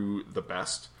shines through the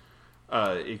best.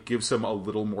 It gives him a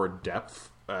little more depth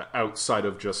outside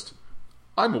of just,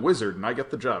 I'm a wizard and I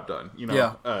get the job done.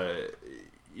 Yeah.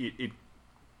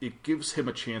 It gives him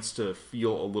a chance to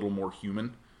feel a little more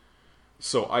human.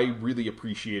 So I really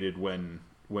appreciated when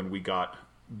we got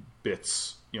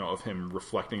bits, of him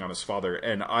reflecting on his father,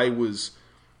 and I was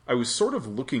sort of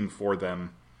looking for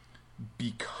them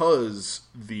because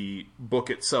the book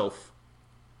itself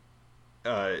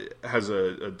has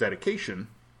a dedication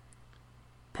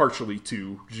partially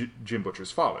to Jim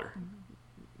Butcher's father.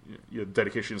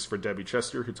 Dedication is for Debbie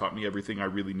Chester, who taught me everything I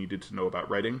really needed to know about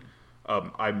writing.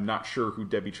 I'm not sure who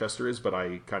Debbie Chester is, but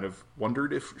I kind of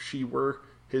wondered if she were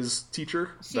his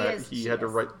teacher She had to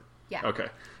is. write. Yeah. Okay.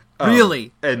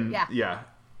 Really? And Yeah.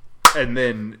 And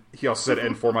then he also said,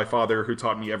 and for my father, who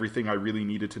taught me everything I really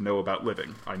needed to know about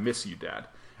living. I miss you, Dad.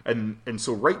 And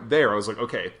so right there, I was like,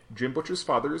 okay, Jim Butcher's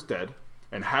father is dead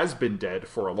and has been dead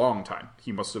for a long time.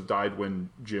 He must have died when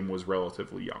Jim was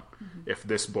relatively young. If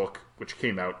this book, which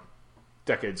came out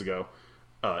decades ago,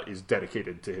 is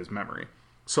dedicated to his memory.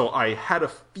 So I had a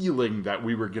feeling that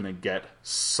we were going to get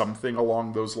something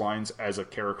along those lines as a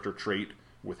character trait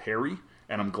with Harry,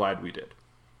 and I'm glad we did.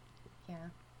 Yeah.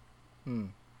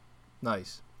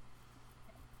 Nice.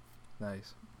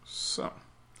 So,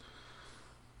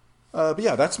 but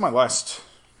yeah, that's my last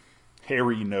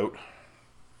Harry note.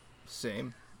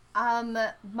 Same.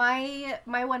 My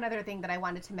one other thing that I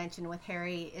wanted to mention with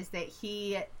Harry is that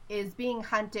he is being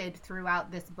hunted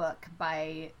throughout this book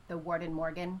by the Warden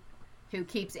Morgan, who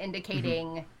keeps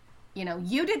indicating, you know,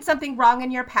 you did something wrong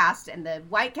in your past, and the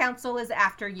White Council is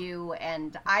after you,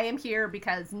 and I am here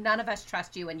because none of us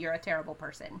trust you, and you're a terrible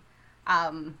person.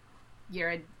 You're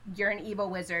an evil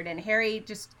wizard. And Harry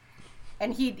just,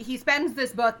 and he spends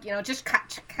this book, you know, just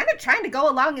kind of trying to go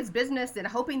along his business and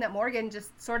hoping that Morgan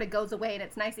just sort of goes away. And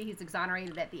it's nice that he's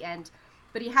exonerated at the end.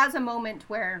 But he has a moment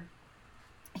where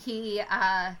he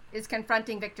is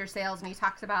confronting Victor Sales, and he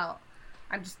talks about,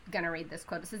 I'm just going to read this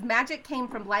quote. It says, "Magic came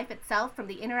from life itself, from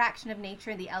the interaction of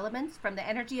nature and the elements, from the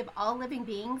energy of all living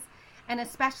beings, and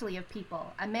especially of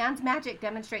people. A man's magic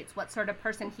demonstrates what sort of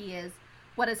person he is,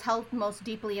 what is held most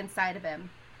deeply inside of him.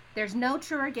 There's no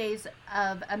truer gaze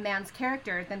of a man's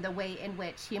character than the way in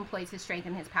which he employs his strength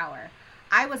and his power.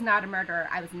 I was not a murderer.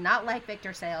 I was not like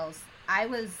Victor Sales. I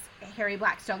was Harry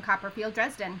Blackstone Copperfield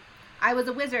Dresden. I was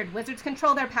a wizard. Wizards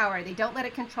control their power. They don't let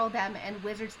it control them, and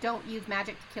wizards don't use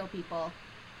magic to kill people.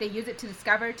 They use it to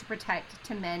discover, to protect,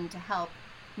 to mend, to help,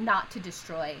 not to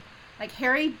destroy." Like,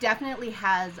 Harry definitely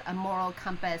has a moral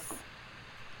compass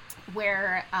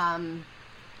where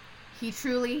he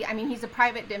truly, I mean, he's a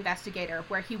private investigator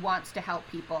where he wants to help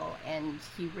people and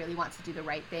he really wants to do the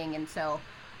right thing. And so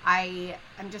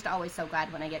I'm just always so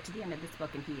glad when I get to the end of this book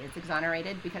and he is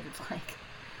exonerated, because it's like,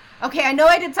 okay, I know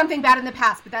I did something bad in the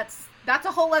past, but that's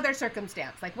a whole other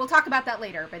circumstance. Like, we'll talk about that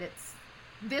later, but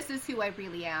this is who I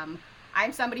really am.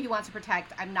 I'm somebody who wants to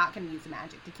protect. I'm not going to use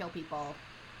magic to kill people.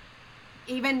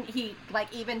 Even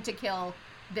to kill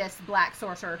this black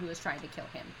sorcerer who is trying to kill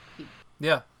him.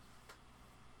 Yeah.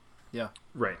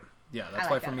 Right. Yeah, that's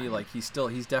why for me, like, he's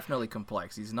definitely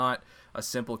complex. He's not a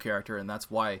simple character, and that's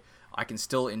why I can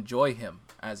still enjoy him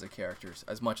as a character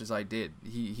as much as I did.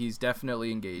 He's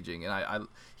definitely engaging, and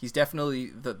he's definitely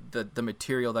the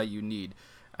material that you need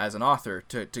as an author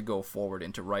to go forward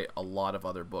and to write a lot of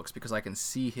other books, because I can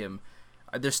see him.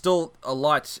 There's still a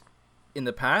lot in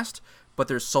the past, but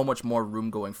there's so much more room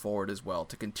going forward as well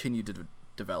to continue to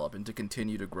develop and to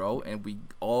continue to grow, and we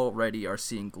already are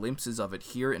seeing glimpses of it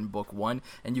here in book 1,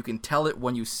 and you can tell it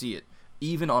when you see it,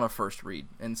 even on a first read.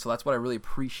 And so that's what I really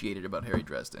appreciated about Harry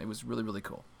Dresden. It was really, really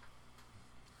cool.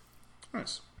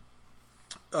 Nice.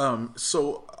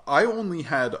 So I only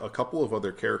had a couple of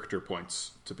other character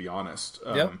points, to be honest.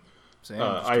 Same.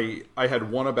 I had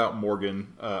one about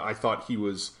Morgan. I thought he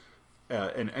was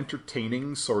an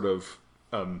entertaining sort of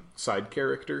side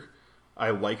character. I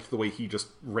liked the way he just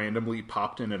randomly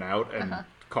popped in and out and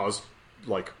caused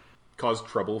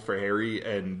trouble for Harry,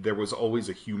 and there was always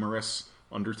a humorous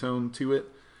undertone to it,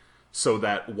 so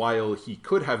that while he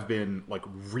could have been like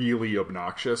really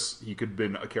obnoxious, he could have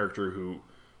been a character who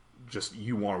just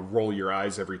you want to roll your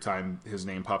eyes every time his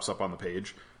name pops up on the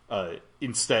page.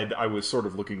 Instead, I was sort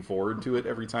of looking forward to it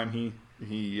every time he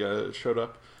showed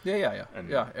up. Yeah.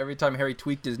 Every time Harry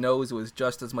tweaked his nose, it was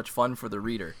just as much fun for the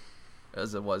reader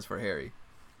as it was for Harry.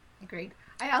 Agreed.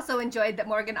 I also enjoyed that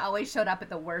Morgan always showed up at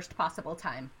the worst possible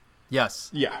time. Yes.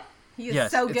 Yeah. He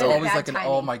is so good it's at always bad like timing.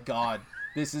 oh my god,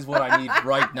 this is what I need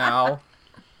right now.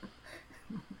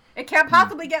 It can't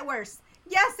possibly get worse.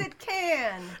 Yes, it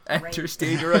can. Enter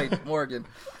stage right, Morgan.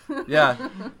 Yeah,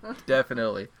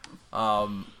 definitely.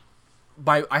 I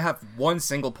have one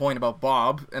single point about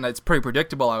Bob, and it's pretty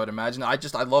predictable, I would imagine. I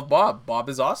love Bob. Bob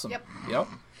is awesome. Yep. You know?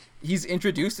 He's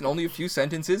introduced in only a few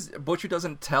sentences. Butcher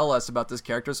doesn't tell us about this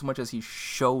character so much as he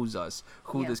shows us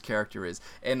who this character is.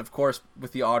 And, of course,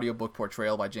 with the audiobook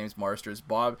portrayal by James Marsters,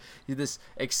 Bob, he's this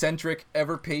eccentric,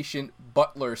 ever-patient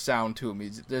butler sound to him.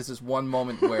 There's this one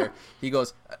moment where he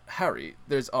goes, "Harry,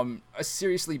 there's a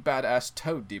seriously badass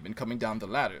toad demon coming down the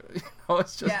ladder." You know,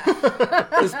 it's just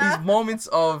there's these moments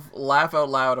of laugh out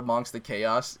loud amongst the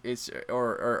chaos.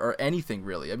 Or anything,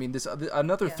 really. I mean, this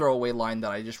another throwaway line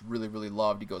that I just really, really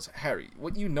loved. He goes, "Harry,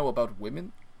 what do you know about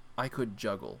women? I could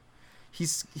juggle."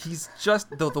 He's just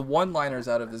the one-liners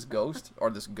out of this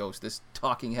this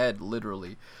talking head,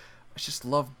 literally. I just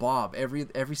love Bob.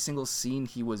 Every single scene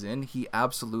he was in, he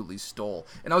absolutely stole.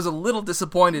 And I was a little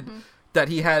disappointed that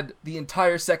he had the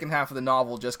entire second half of the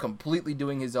novel just completely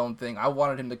doing his own thing. I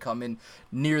wanted him to come in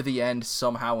near the end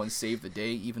somehow and save the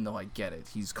day, even though I get it.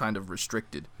 He's kind of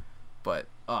restricted. But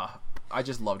I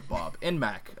just loved Bob. And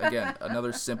Mac, again,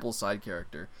 another simple side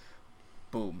character.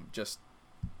 Boom. Just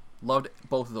loved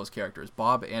both of those characters,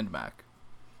 Bob and Mac.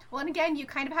 Well, and again, you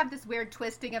kind of have this weird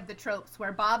twisting of the tropes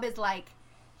where Bob is like,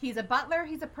 he's a butler,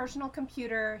 he's a personal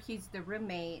computer, he's the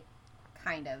roommate,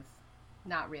 kind of.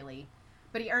 Not really.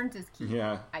 But he earns his keep,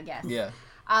 I guess. Yeah.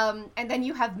 And then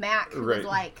you have Mac, who is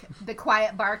like the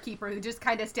quiet barkeeper who just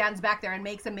kind of stands back there and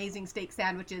makes amazing steak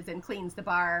sandwiches and cleans the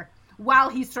bar while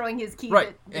he's throwing his keys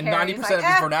at and Harry. 90% like, of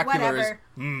his vernacular whatever.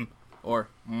 is or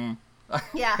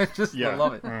Yeah. I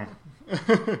love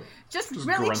it. Just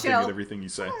really grunting chill. at everything you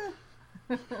say.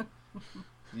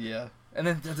 Yeah. And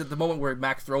then at the moment where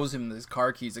Mac throws him his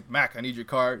car keys, like, Mac, I need your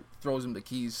car, throws him the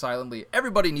keys silently.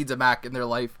 Everybody needs a Mac in their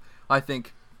life, I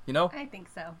think. You know? I think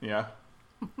so. Yeah.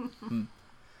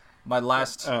 My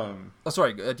last...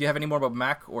 sorry, do you have any more about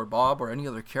Mac or Bob or any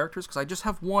other characters? Because I just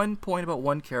have one point about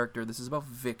one character. This is about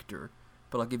Victor.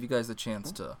 But I'll give you guys the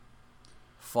chance to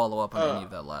follow up on any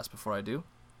of that last before I do.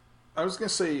 I was going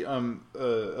to say,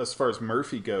 as far as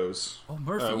Murphy goes... Oh,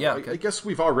 Murphy, yeah. Okay. I guess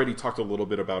we've already talked a little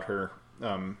bit about her,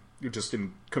 just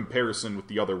in comparison with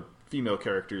the other female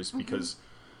characters, because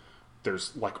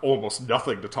there's, like, almost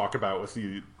nothing to talk about with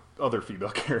the other female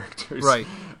characters. Right.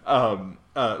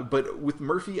 But with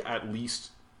Murphy, at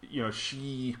least, you know,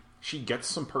 she gets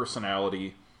some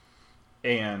personality,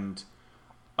 and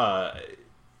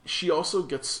she also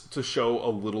gets to show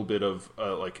a little bit of,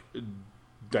 like,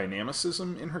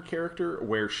 dynamicism in her character,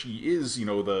 where she is, you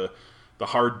know, the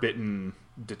hard-bitten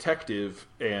detective,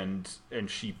 and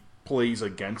she plays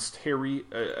against Harry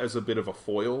as a bit of a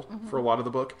foil for a lot of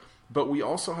the book. But we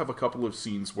also have a couple of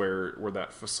scenes where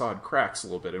that facade cracks a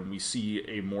little bit, and we see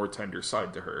a more tender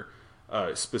side to her,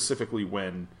 specifically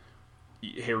when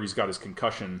Harry's got his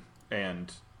concussion,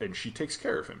 and she takes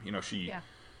care of him. You know, she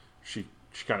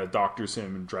kind of doctors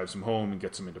him and drives him home and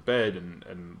gets him into bed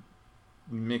and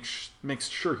makes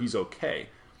sure he's okay.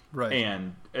 Right.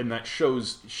 And that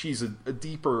shows she's a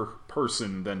deeper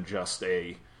person than just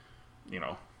a, you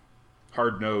know,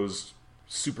 hard-nosed,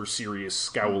 super serious,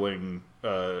 scowling,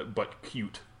 but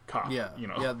cute cop. Yeah, you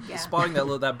know? yeah. Spotting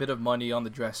that bit of money on the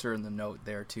dresser and the note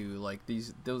there too, like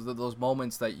those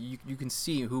moments that you can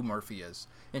see who Murphy is,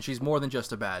 and she's more than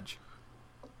just a badge.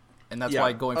 And that's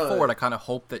why going forward, I kind of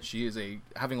hope that she is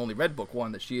having only read book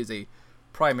one, that she is a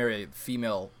primary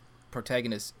female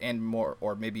protagonist and more,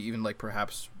 or maybe even like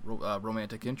perhaps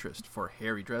romantic interest for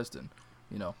Harry Dresden.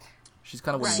 You know, she's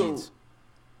kind of what he needs.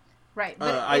 Right.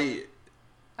 But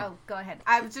oh, go ahead.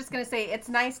 I was just going to say, it's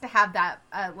nice to have that,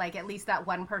 like, at least that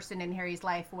one person in Harry's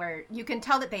life where you can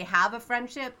tell that they have a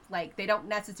friendship. Like, they don't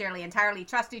necessarily entirely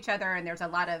trust each other, and there's a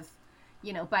lot of,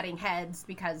 you know, butting heads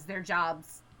because their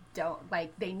jobs don't,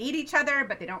 like, they need each other,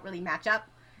 but they don't really match up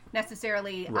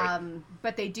necessarily. Right.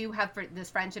 But they do have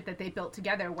this friendship that they built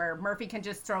together where Murphy can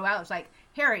just throw out, it's like,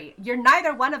 Harry, you're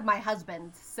neither one of my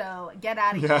husbands, so get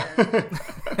out of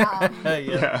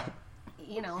here.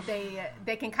 You know,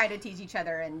 they can kind of tease each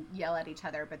other and yell at each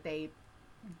other, but they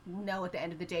know at the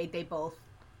end of the day they both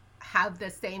have the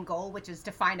same goal, which is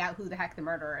to find out who the heck the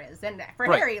murderer is. And for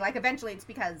Harry, like, eventually it's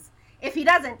because if he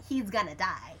doesn't, he's gonna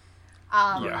die.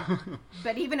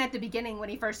 But even at the beginning when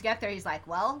he first gets there, he's like,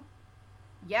 well,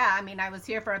 yeah, I mean, I was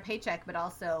here for a paycheck, but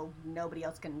also nobody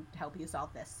else can help you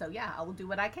solve this. So yeah, I will do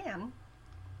what I can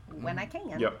when I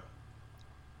can. Yep.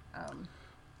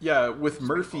 Yeah, with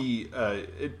Murphy,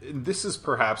 this is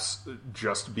perhaps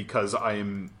just because I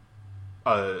am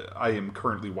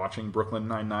currently watching Brooklyn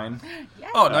Nine-Nine.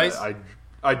 Yes. Oh, nice.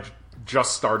 I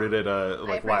just started it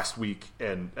like last week,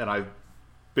 and I've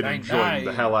been enjoying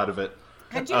the hell out of it.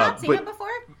 Had you not seen it before?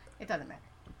 It doesn't matter.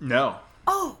 No.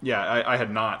 Oh. Yeah, I had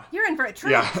not. You're in for a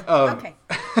treat. Yeah. Okay.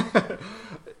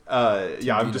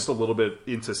 Yeah, I'm just a little bit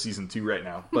into season 2 right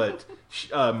now, but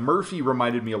Murphy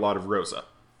reminded me a lot of Rosa.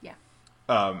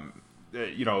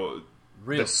 You know,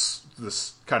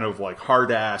 this kind of like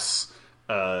hard ass,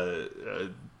 you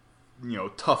know,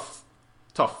 tough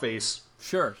face,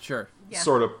 sure,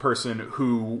 sort of person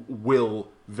who will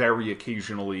very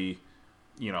occasionally,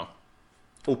 you know,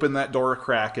 open that door a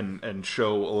crack and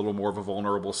show a little more of a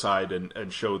vulnerable side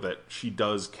and show that she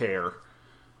does care.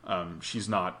 She's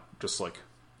not just like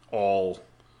all,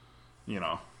 you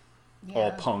know,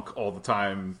 all punk all the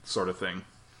time sort of thing.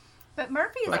 But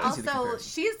Murphy is also,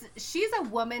 she's a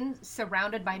woman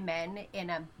surrounded by men in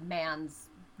a man's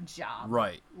job.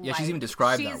 Right. Yeah, like, she's even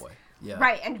described that way. Yeah.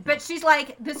 Right, but she's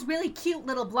like this really cute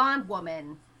little blonde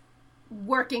woman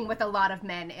working with a lot of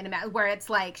men in where it's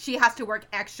like she has to work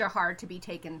extra hard to be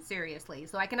taken seriously.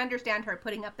 So I can understand her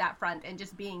putting up that front and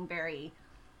just being very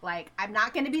like, I'm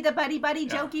not going to be the buddy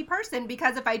jokey person,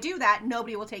 because if I do that,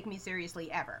 nobody will take me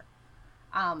seriously ever.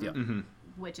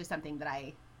 Which is something that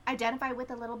I identify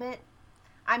with a little bit.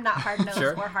 I'm not hard-nosed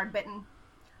or hard-bitten.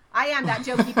 I am that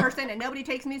jokey person, and nobody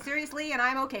takes me seriously, and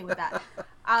I'm okay with that.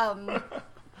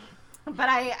 But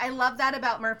I love that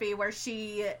about Murphy, where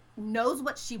she knows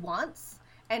what she wants,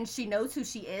 and she knows who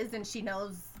she is, and she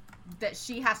knows that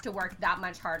she has to work that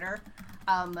much harder,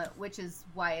 which is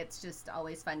why it's just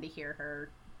always fun to hear her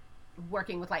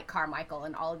working with, like, Carmichael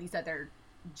and all of these other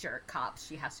jerk cops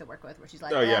she has to work with, where she's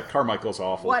like, oh yeah, Carmichael's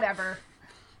awful. Whatever.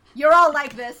 You're all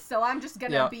like this, so I'm just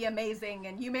gonna be amazing,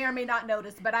 and you may or may not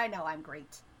notice, but I know I'm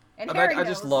great. And Harry knows. I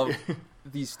just love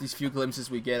these few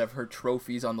glimpses we get of her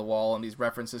trophies on the wall, and these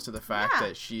references to the fact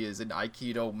that she is an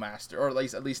Aikido master, or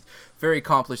at least very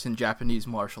accomplished in Japanese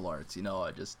martial arts. You know,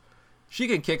 she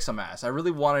can kick some ass. I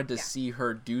really wanted to see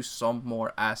her do some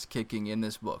more ass kicking in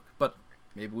this book, but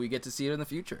maybe we get to see it in the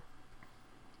future.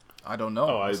 I don't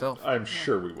know myself. I'm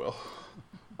sure we will.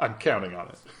 I'm counting on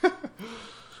it.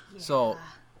 So,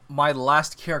 my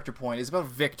last character point is about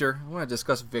Victor. I want to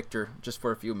discuss Victor just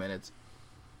for a few minutes.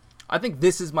 I think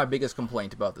this is my biggest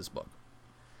complaint about this book.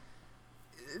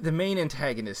 The main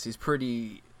antagonist is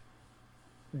pretty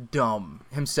dumb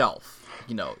himself,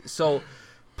 you know. So,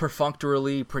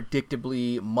 perfunctorily,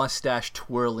 predictably,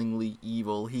 mustache-twirlingly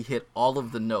evil. He hit all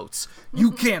of the notes. You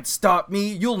can't stop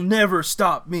me. You'll never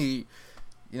stop me.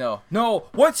 You know, no,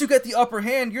 once you get the upper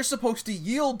hand, you're supposed to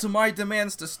yield to my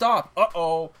demands to stop.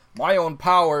 Uh-oh. My own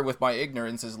power with my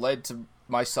ignorance has led to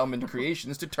my summoned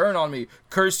creations to turn on me.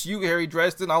 Curse you, Harry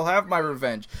Dresden, I'll have my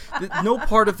revenge. No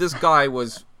part of this guy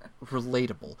was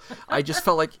relatable. I just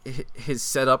felt like his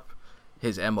setup,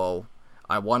 his MO,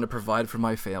 I want to provide for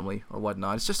my family or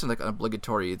whatnot. It's just like an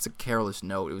obligatory, it's a careless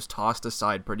note. It was tossed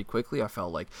aside pretty quickly, I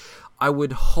felt like. I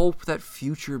would hope that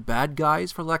future bad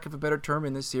guys, for lack of a better term,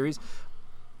 in this series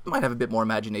might have a bit more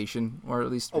imagination, or at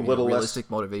least a little realistic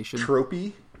less motivation.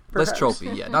 Tropey, perhaps? Less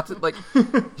tropey, yeah. Not to, like,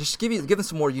 just give them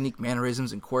some more unique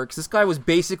mannerisms and quirks. This guy was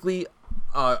basically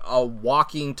a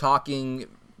walking, talking,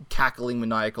 cackling,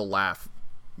 maniacal laugh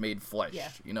made flesh. Yeah.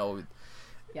 You know.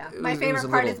 Yeah. My favorite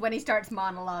part is when he starts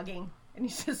monologuing. And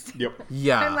he's just...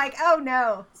 Yeah. I'm like, oh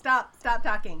no, stop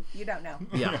talking. You don't know.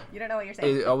 Yeah. You don't know what you're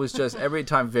saying. I was just, every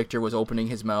time Victor was opening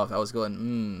his mouth, I was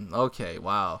going, okay,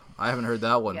 wow. I haven't heard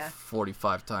that one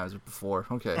 45 times before.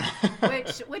 Okay.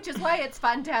 Which is why it's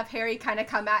fun to have Harry kind of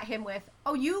come at him with,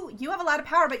 oh, you have a lot of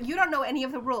power, but you don't know any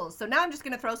of the rules. So now I'm just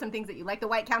going to throw some things at you. Like the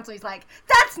White Council, he's like,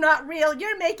 that's not real.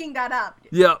 You're making that up.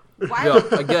 Yeah.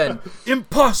 Again,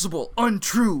 impossible,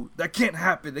 untrue. That can't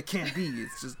happen. That can't be.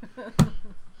 It's just...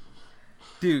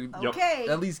 Dude, okay.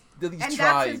 At least and try,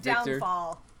 that's his Victor.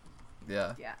 downfall.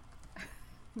 Yeah. Yeah.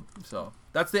 So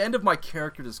that's the end of my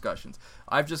character discussions.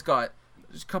 I've just got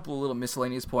a couple of little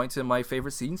miscellaneous points in my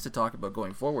favorite scenes to talk about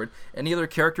going forward. Any other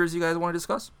characters you guys want to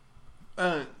discuss?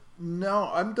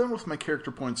 No, I'm done with my character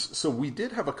points. So we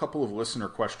did have a couple of listener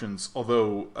questions,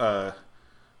 although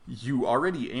you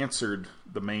already answered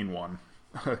the main one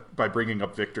by bringing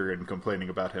up Victor and complaining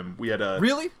about him. We had a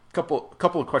couple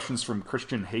of questions from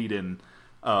Christian Hayden.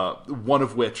 One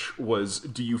of which was,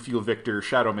 do you feel Victor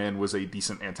Shadowman was a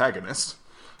decent antagonist?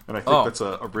 And I think that's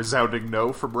a resounding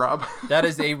no from Rob. That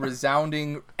is a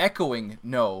resounding, echoing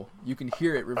no. You can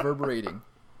hear it reverberating.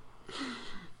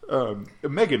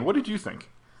 Megan, what did you think?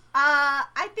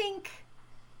 I think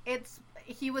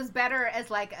he was better as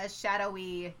like a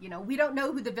shadowy, you know, we don't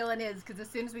know who the villain is, because as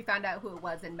soon as we found out who it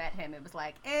was and met him, it was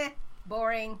like,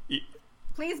 boring.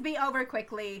 Please be over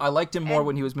quickly. I liked him more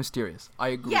when he was mysterious. I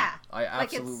agree. Yeah. I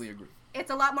absolutely agree. It's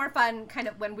a lot more fun kind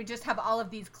of when we just have all of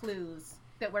these clues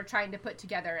that we're trying to put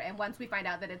together. And once we find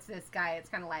out that it's this guy, it's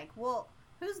kind of like, well,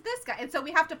 who's this guy? And so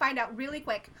we have to find out really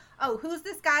quick. Oh, who's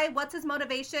this guy? What's his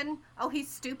motivation? Oh, he's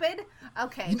stupid?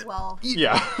 Okay, well.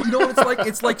 Yeah. You know what it's like?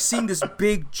 It's like seeing this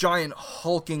big, giant,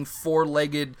 hulking,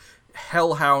 four-legged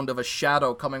hellhound of a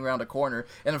shadow coming around a corner.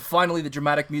 And then finally the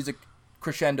dramatic music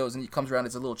crescendos and he comes around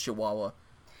as a little chihuahua.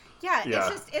 Yeah,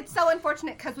 it's so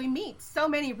unfortunate because we meet so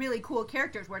many really cool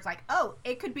characters where it's like, oh,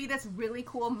 it could be this really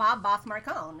cool mob boss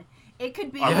Marcone. It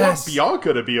could be... I want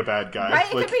Bianca to be a bad guy. Right?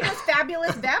 It could be this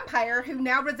fabulous vampire who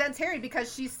now resents Harry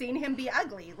because she's seen him be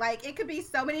ugly. Like, it could be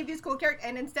so many of these cool characters,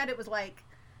 and instead it was like,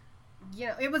 you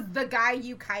know, it was the guy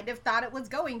you kind of thought it was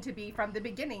going to be from the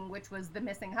beginning, which was the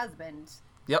missing husband.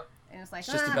 Yep. And it's like,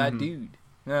 it's just a bad dude.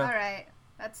 Yeah. All right,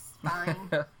 that's fine.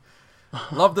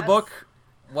 Love the book.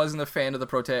 Wasn't a fan of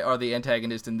the the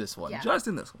antagonist in this one. Yeah. Just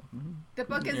in this one. The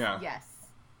book is, yes.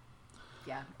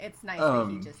 Yeah, it's nice that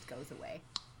he just goes away.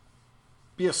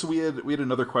 Yeah, so we had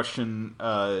another question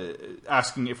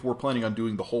asking if we're planning on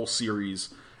doing the whole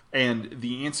series, and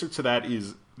the answer to that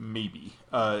is maybe.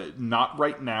 Not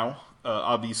right now.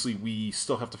 Obviously, we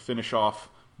still have to finish off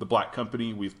The Black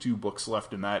Company. We have 2 books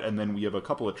left in that, and then we have a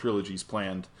couple of trilogies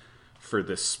planned for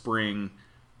this spring.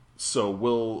 So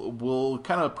we'll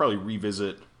kind of probably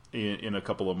revisit in a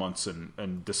couple of months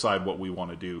and decide what we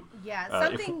want to do. Yeah,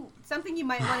 something you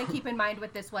might want to keep in mind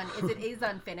with this one is it is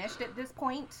unfinished at this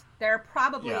point. There are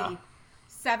probably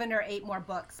 7 or 8 more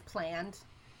books planned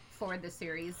for the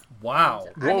series. Wow.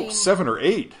 Whoa, 7 or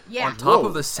 8? Yeah. On top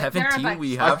of the 17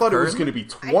 we have. I thought it was going to be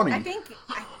 20. I think,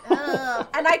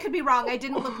 and I could be wrong. I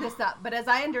didn't look this up, but as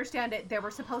I understand it, there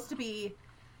were supposed to be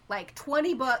like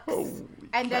 20 books,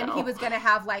 and then he was going to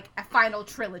have like a final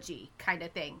trilogy kind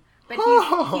of thing. But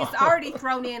he's already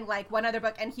thrown in like one other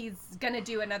book, and he's going to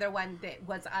do another one that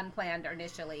was unplanned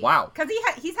initially. Wow. Because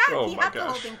he had the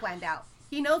whole thing planned out.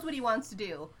 He knows what he wants to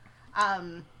do.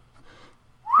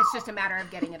 It's just a matter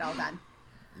of getting it all done.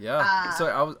 Yeah.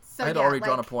 So I had already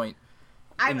drawn a point.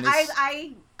 I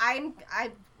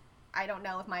don't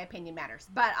know if my opinion matters,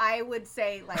 but I would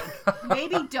say like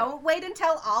maybe don't wait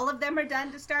until all of them are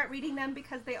done to start reading them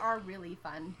because they are really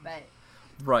fun. But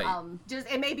right, just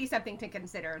it may be something to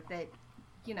consider that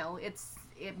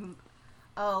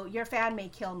your fan may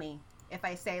kill me if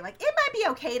I say like it might be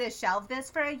okay to shelve this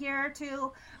for a year or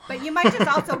two, but you might just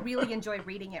also really enjoy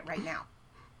reading it right now.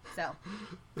 So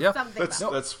yeah,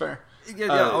 that's fair.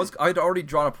 Yeah, I'd already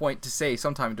drawn a point to say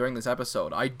sometime during this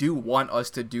episode. I do want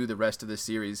us to do the rest of the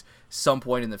series some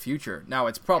point in the future. Now,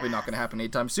 it's probably not going to happen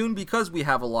anytime soon because we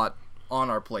have a lot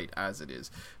on our plate as it is.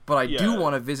 But I do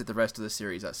want to visit the rest of the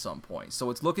series at some point.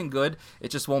 So it's looking good. It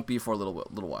just won't be for a little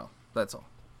while. That's all.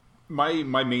 My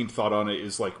main thought on it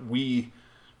is like we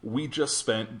just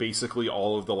spent basically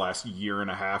all of the last year and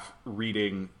a half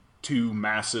reading 2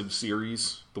 massive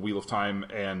series, The Wheel of Time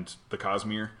and The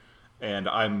Cosmere. And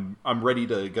I'm ready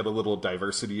to get a little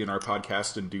diversity in our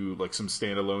podcast and do like some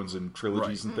standalones and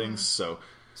trilogies and things. So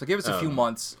give us a few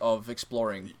months of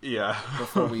exploring. Yeah.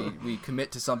 Before we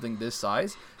commit to something this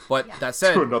size. But that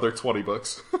said, to another 20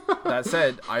 books. That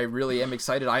said, I really am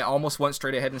excited. I almost went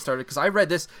straight ahead and started because I read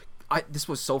this. This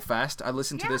was so fast. I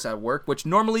listened to this at work, which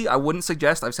normally I wouldn't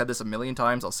suggest. I've said this a million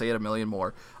times. I'll say it a million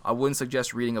more. I wouldn't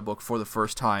suggest reading a book for the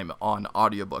first time on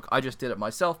audiobook. I just did it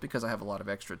myself because I have a lot of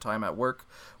extra time at work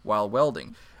while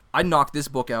welding. I knocked this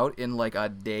book out in like a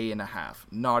day and a half.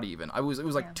 Not even. It was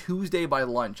like Tuesday by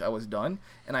lunch I was done,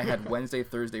 and I had Wednesday,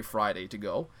 Thursday, Friday to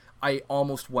go. I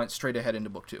almost went straight ahead into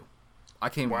book 2. I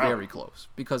came very close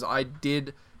because I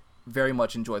did very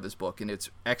much enjoy this book, and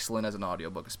it's excellent as an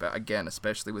audiobook, again,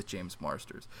 especially with James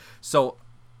Marsters. So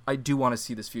I do want to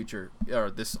see this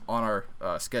on our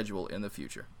schedule in the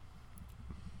future.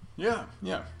 Yeah,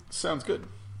 sounds good.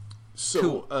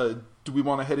 So cool. Do we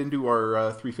want to head into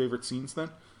our 3 favorite scenes then?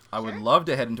 I would love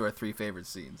to head into our 3 favorite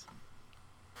scenes.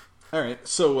 All right,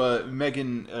 so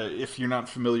Megan, if you're not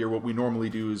familiar, what we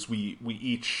normally do is we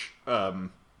each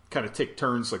kind of take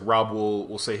turns. Like Rob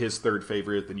will say his 3rd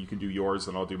favorite, then you can do yours,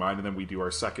 then I'll do mine, and then we do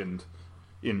our second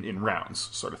in rounds,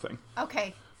 sort of thing.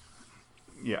 Okay.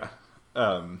 Yeah.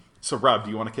 So Rob, do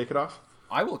you want to kick it off?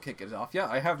 I will kick it off. Yeah,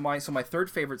 I have mine. So my 3rd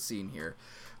favorite scene here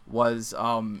was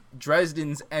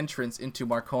Dresden's entrance into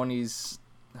Marconi's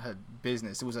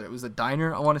business. It was a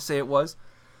diner, I want to say it was,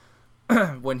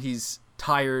 when he's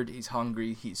tired, he's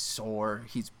hungry, he's sore,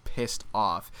 he's pissed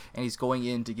off, and he's going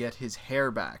in to get his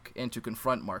hair back and to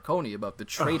confront Marconi about the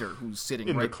traitor who's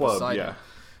sitting right beside him.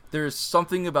 There's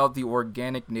something about the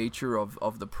organic nature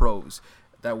of the prose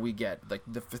that we get. Like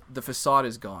the facade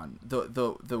is gone, the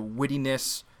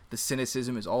wittiness, the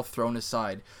cynicism is all thrown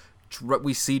aside.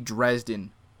 We see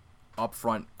Dresden up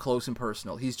front, close and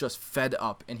personal. He's just fed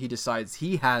up, and he decides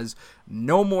he has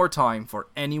no more time for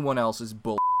anyone else's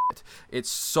bull. It's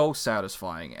so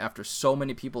satisfying after so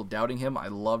many people doubting him. I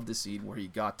love the scene where he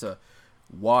got to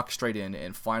walk straight in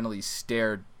and finally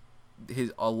stared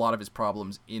a lot of his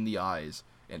problems in the eyes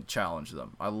and challenge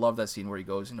them. I love that scene where he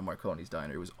goes into Marconi's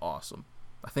diner. It was awesome.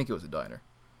 I think it was a diner.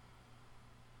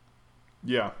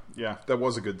 Yeah, that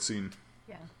was a good scene.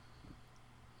 Yeah.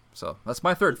 So that's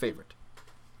my 3rd favorite.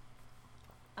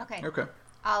 Okay.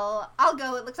 I'll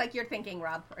go. It looks like you're thinking,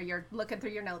 Rob, or you're looking through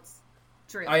your notes.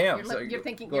 Drew. I am. You're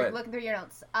thinking. You're looking through your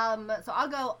notes. So I'll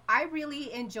go. I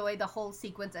really enjoy the whole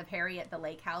sequence of Harry at the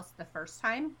lake house the first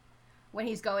time, when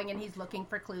he's going and he's looking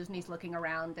for clues and he's looking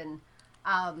around and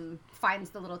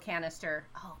finds the little canister.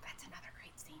 Oh, that's another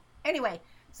great scene. Anyway,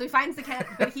 so he finds the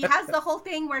but he has the whole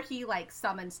thing where he like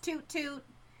summons Toot Toot.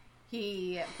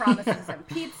 He promises him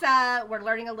pizza. We're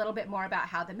learning a little bit more about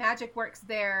how the magic works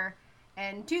there.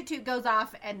 And Toot Toot goes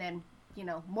off, and then,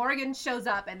 Morgan shows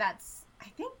up, and I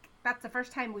think that's the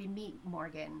first time we meet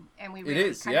Morgan. And we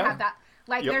really kind of have that.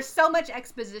 Like, There's so much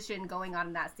exposition going on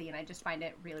in that scene. I just find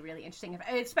it really, really interesting.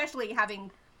 Especially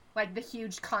having, like, the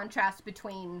huge contrast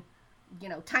between,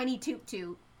 tiny Toot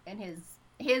Toot and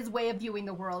his way of viewing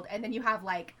the world. And then you have,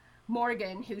 like,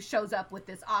 Morgan, who shows up with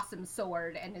this awesome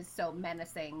sword and is so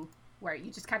menacing, where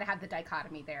you just kind of have the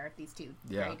dichotomy there of these two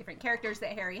very different characters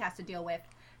that Harry has to deal with,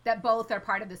 that both are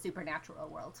part of the supernatural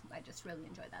world. I just really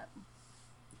enjoy that.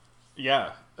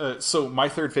 Yeah. So my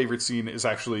third favorite scene is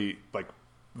actually, like,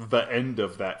 the end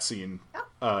of that scene.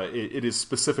 It is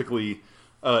specifically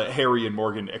Harry and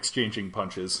Morgan exchanging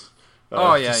punches.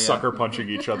 Sucker punching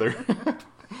each other.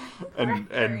 and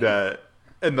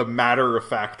the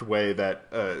matter-of-fact way that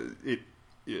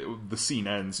the scene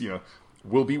ends,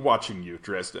 we'll be watching you,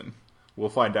 Dresden. We'll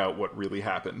find out what really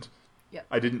happened. Yep.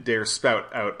 I didn't dare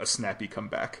spout out a snappy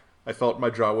comeback. I felt my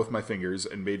jaw with my fingers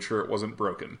and made sure it wasn't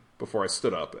broken before I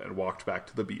stood up and walked back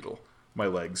to the beetle, my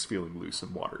legs feeling loose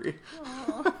and watery.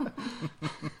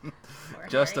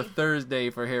 Just a Thursday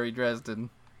for Harry Dresden.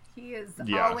 He is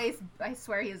always, I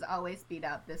swear he is always beat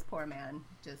up, this poor man.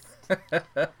 Just...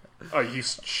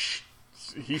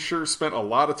 He sure spent a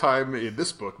lot of time in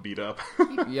this book beat up.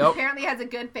 He apparently has a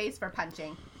good face for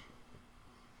punching.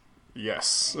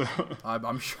 Yes.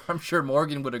 I'm sure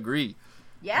Morgan would agree.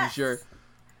 Yes. I'm sure.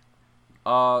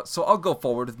 So I'll go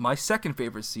forward with my second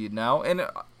favorite scene now, and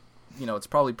it's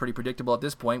probably pretty predictable at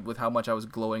this point with how much I was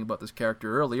glowing about this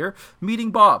character earlier.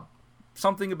 Meeting Bob.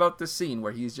 Something about this scene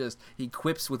where he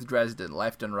quips with Dresden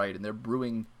left and right, and they're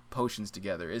brewing potions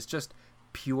together. It's just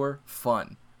pure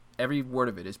fun. Every word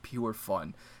of it is pure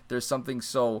fun. There's something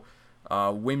so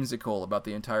whimsical about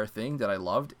the entire thing that I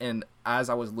loved, and as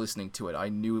I was listening to it, I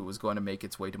knew it was going to make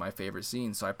its way to my favorite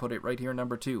scene, so I put it right here,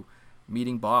 number 2.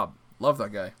 Meeting Bob. Love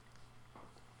that guy.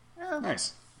 Oh,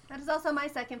 nice. That is also my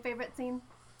second favorite scene.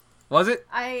 Was it?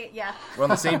 Yeah. We're on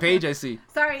the same page, I see.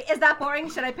 Sorry, is that boring?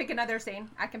 Should I pick another scene?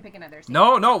 I can pick another scene.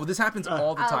 No, this happens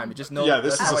all the time. This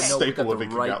is a staple of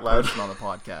It Got Loud on the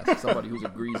podcast. Somebody who's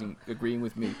agreeing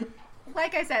with me.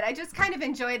 Like I said, I just kind of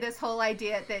enjoy this whole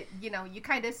idea that, you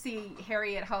kind of see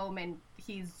Harry at home and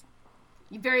he's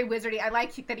very wizardy. I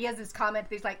like that he has this comment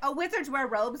that he's like, oh, wizards wear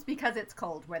robes because it's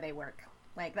cold where they work.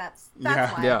 Like, that's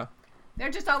why. Yeah.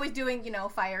 They're just always doing,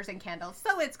 fires and candles,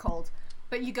 so it's cold.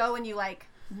 But you go and you, like,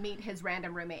 meet his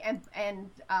random roommate. And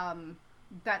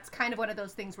that's kind of one of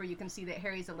those things where you can see that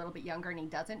Harry's a little bit younger and he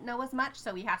doesn't know as much,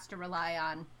 so he has to rely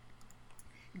on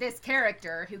this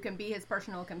character who can be his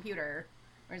personal computer.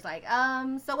 Where he's like,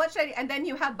 so what should I do? And then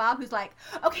you have Bob who's like,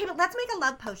 okay, but let's make a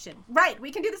love potion. Right,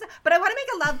 we can do this, but I want to make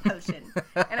a love potion.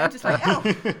 And I'm just like, oh,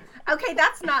 okay,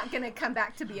 that's not going to come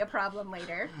back to be a problem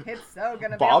later. It's so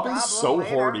going to be a problem Bob is so later.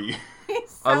 horny.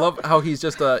 I love how he's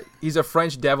just he's a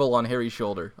French devil on Harry's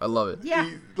shoulder. I love it. Yeah.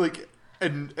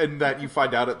 And that you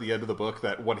find out at the end of the book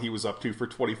that what he was up to for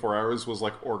 24 hours was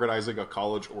like organizing a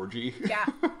college orgy. Yeah.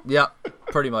 Yeah,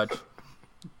 pretty much.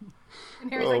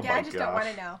 And Harry's like, yeah, I just don't want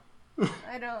to know.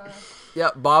 I don't know. Yeah,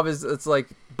 Bob is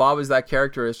that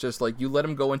character. It's just like you let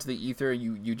him go into the ether,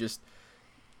 you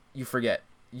forget.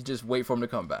 You just wait for him to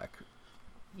come back.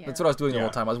 Yeah. That's what I was doing the whole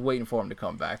time. I was waiting for him to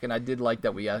come back, and I did like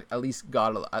that we at least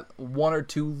got one or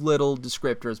two little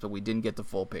descriptors, but we didn't get the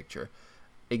full picture.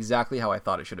 Exactly how I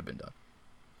thought it should have been done.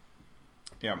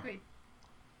 Yeah. Great.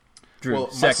 Drew, well,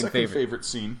 my second favorite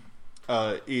scene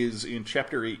is in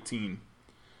chapter 18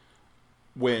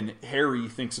 when Harry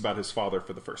thinks about his father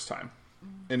for the first time.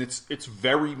 And it's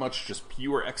very much just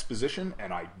pure exposition,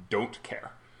 and I don't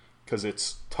care. Because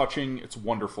it's touching, it's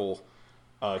wonderful.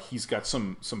 He's got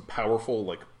some powerful,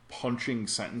 like, punching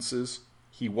sentences.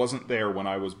 He wasn't there when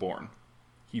I was born.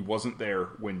 He wasn't there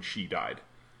when she died.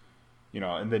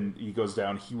 And then he goes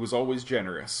down, he was always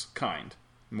generous, kind.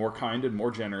 More kind and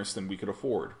more generous than we could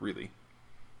afford, really.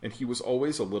 And he was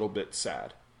always a little bit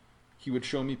sad. He would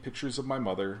show me pictures of my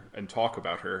mother and talk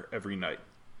about her every night.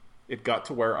 It got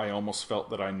to where I almost felt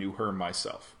that I knew her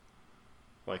myself.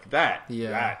 Like that,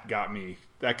 that got me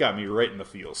right in the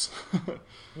feels.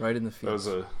 Right in the feels.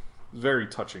 That was a very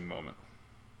touching moment.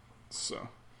 So,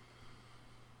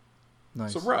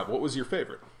 nice. So Rob, what was your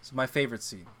favorite? So my favorite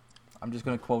scene. I'm just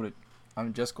going to quote it.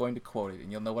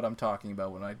 And you'll know what I'm talking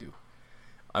about when I do.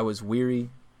 I was weary,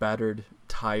 battered,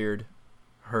 tired,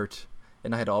 hurt,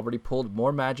 and I had already pulled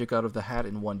more magic out of the hat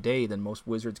in one day than most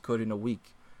wizards could in a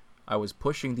week. I was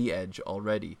pushing the edge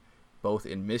already, both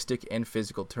in mystic and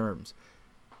physical terms.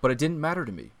 But it didn't matter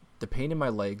to me. The pain in my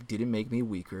leg didn't make me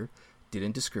weaker,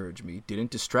 didn't discourage me,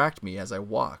 didn't distract me as I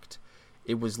walked.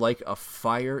 It was like a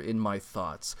fire in my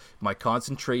thoughts, my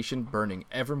concentration burning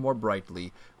ever more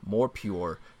brightly, more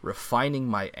pure, refining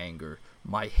my anger,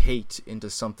 my hate into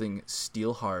something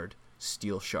steel hard,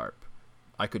 steel sharp.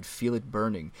 I could feel it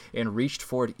burning, and reached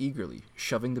for it eagerly,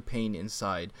 shoving the pain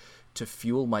inside to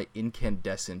fuel my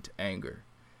incandescent anger.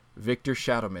 Victor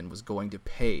Shadowman was going to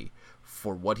pay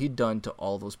for what he'd done to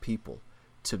all those people,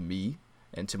 to me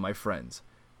and to my friends.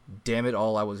 Damn it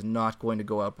all, I was not going to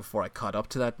go out before I caught up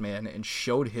to that man and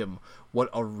showed him what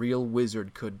a real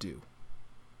wizard could do.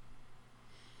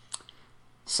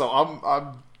 So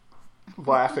I'm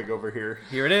laughing over here.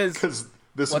 Here it is. Because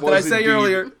this what was did I say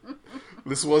earlier?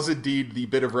 This was indeed the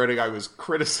bit of writing I was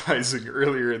criticizing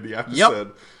earlier in the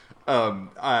episode.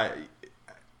 Yep.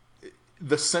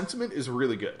 The sentiment is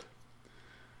really good.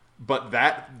 But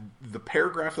the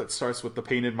paragraph that starts with "the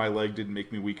pain in my leg didn't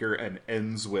make me weaker" and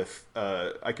ends with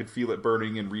 "I could feel it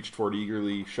burning and reached for it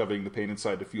eagerly, shoving the pain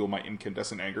inside to fuel my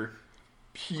incandescent anger."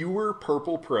 Pure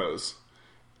purple prose.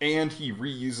 And he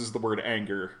reuses the word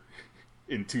anger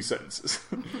in 2 sentences.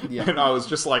 Yeah. And I was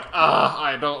just like,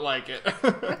 I don't like it.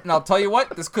 And I'll tell you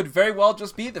what, this could very well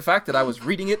just be the fact that I was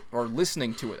reading it or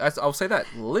listening to it. I'll say that,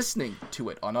 listening to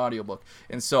it on audiobook.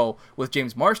 And so, with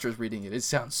James Marsters reading it, it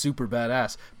sounds super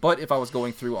badass. But if I was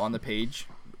going through on the page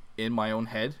in my own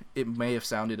head, it may have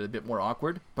sounded a bit more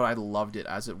awkward, but I loved it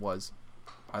as it was.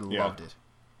 I loved it.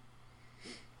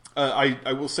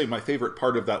 I will say my favorite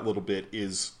part of that little bit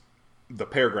is the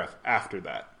paragraph after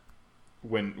that.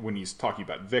 When he's talking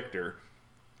about Victor,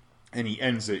 and he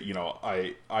ends it,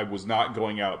 I was not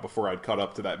going out before I'd caught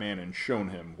up to that man and shown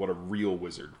him what a real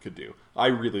wizard could do. I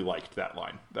really liked that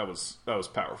line. That was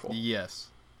powerful. Yes.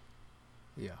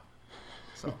 Yeah.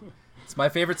 So, it's my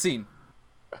favorite scene.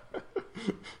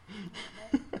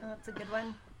 That's a good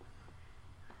one.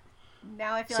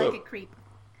 Now I feel like a creep.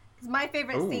 It's my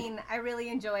favorite scene. I really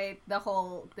enjoy I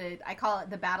call it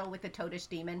the battle with the toadish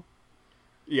demon.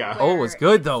 Yeah. Oh, it's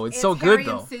good though. It's so Harry good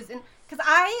though. And Susan, because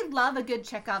I love a good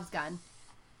Chekhov's gun,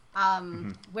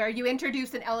 where you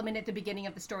introduce an element at the beginning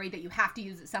of the story that you have to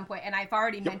use at some point. And I've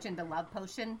already mentioned the love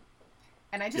potion,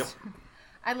 and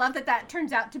I love that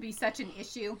turns out to be such an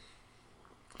issue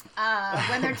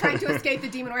when they're trying to escape the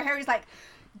demon. Where Harry's like,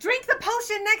 "Drink the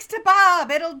potion next to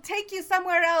Bob. It'll take you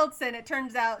somewhere else," and it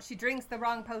turns out she drinks the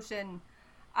wrong potion.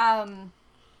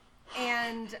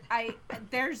 And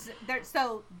there is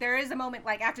a moment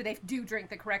like after they do drink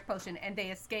the correct potion and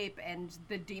they escape and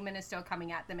the demon is still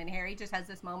coming at them, and Harry just has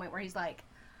this moment where he's like,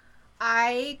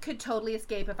 I could totally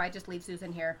escape if I just leave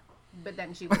Susan here, but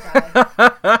then she would die.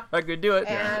 I could do it.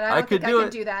 And I can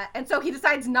do that. And so he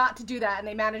decides not to do that, and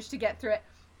they manage to get through it.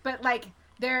 But like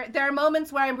there are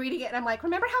moments where I'm reading it and I'm like,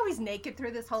 remember how he's naked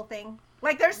through this whole thing?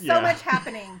 Like there's so much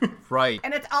happening. Right.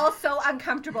 And it's all so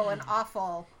uncomfortable and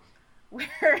awful.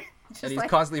 Where and he's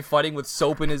constantly fighting with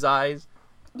soap in his eyes.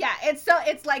 Yeah, it's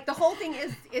like the whole thing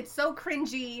it's so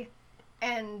cringy,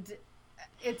 and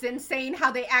it's insane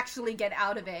how they actually get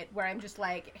out of it, where I'm just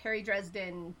like, Harry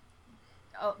Dresden,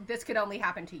 this could only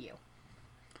happen to you.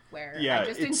 Where I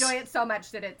just enjoy it so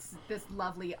much that it's this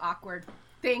lovely, awkward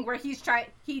thing where he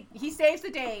saves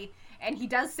the day, and he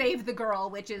does save the girl,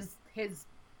 which is his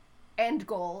end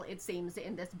goal, it seems,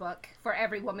 in this book, for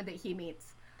every woman that he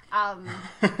meets.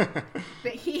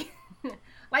 But he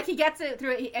he gets it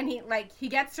through it, and he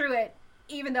gets through it,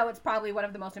 even though it's probably one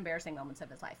of the most embarrassing moments of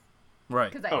his life.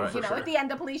 Right. Because sure. At the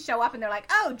end the police show up and they're like,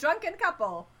 "Oh, drunken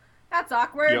couple. That's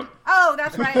awkward." Yep. Oh,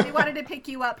 that's right. We wanted to pick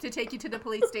you up to take you to the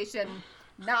police station,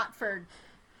 not for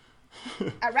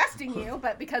arresting you,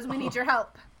 but because we need your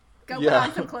help. Go put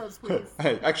on some clothes, please.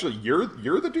 Hey, actually, you're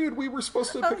the dude we were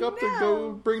supposed to pick up to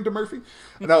go bring to Murphy.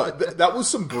 No, that was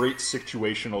some great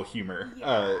situational humor.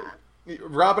 Yeah.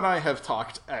 Rob and I have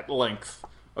talked at length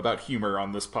about humor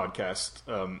on this podcast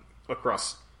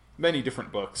across many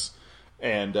different books,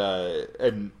 and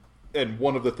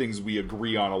one of the things we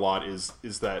agree on a lot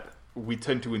is that we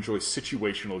tend to enjoy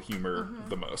situational humor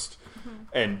the most,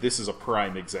 and this is a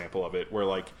prime example of it, where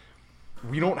like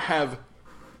we don't have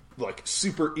like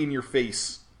super in your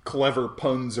face clever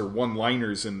puns or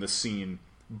one-liners in the scene,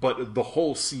 but the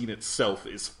whole scene itself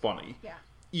is funny. Yeah.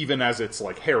 Even as it's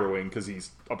like harrowing because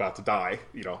he's about to die,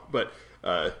 but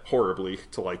horribly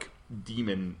to like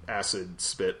demon acid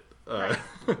spit. Right.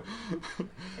 I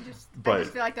just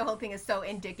feel like the whole thing is so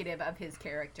indicative of his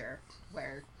character,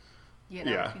 where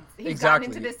he's gotten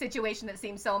into this situation that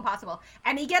seems so impossible,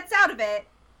 and he gets out of it,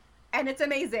 and it's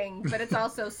amazing, but it's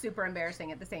also super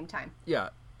embarrassing at the same time. Yeah.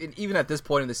 And even at this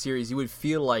point in the series, you would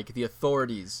feel like the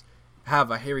authorities have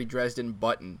a Harry Dresden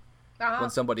button when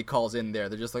somebody calls in there.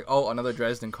 They're just like, oh, another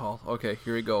Dresden call. Okay,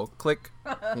 here we go. Click.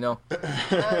 Oh, no.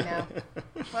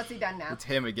 What's he done now? It's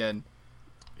him again.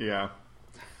 Yeah.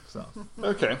 So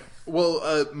Okay.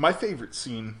 Well, my favorite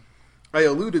scene, I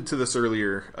alluded to this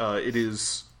earlier. It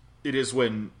is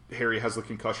when Harry has the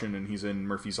concussion and he's in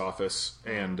Murphy's office,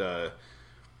 and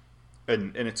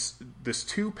it's this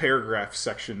 2-paragraph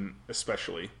section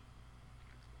especially.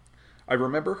 I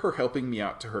remember her helping me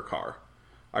out to her car.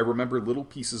 I remember little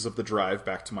pieces of the drive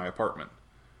back to my apartment.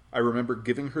 I remember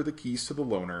giving her the keys to the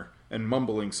loaner and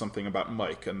mumbling something about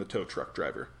Mike and the tow truck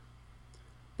driver.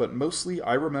 But mostly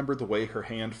I remember the way her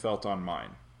hand felt on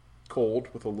mine. Cold,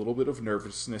 with a little bit of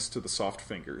nervousness to the soft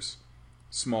fingers.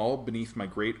 Small beneath my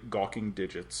great gawking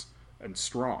digits, and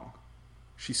strong.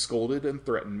 She scolded and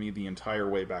threatened me the entire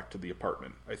way back to the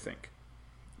apartment, I think.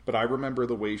 But I remember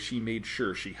the way she made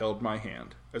sure she held my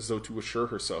hand, as though to assure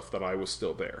herself that I was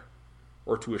still there.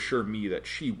 Or to assure me that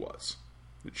she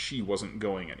wasn't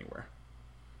going anywhere.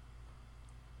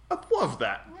 I love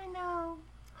that. I know.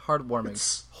 heartwarming,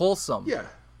 It's- wholesome. Yeah.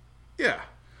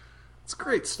 It's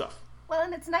great stuff. Well,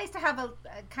 and it's nice to have a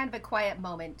kind of a quiet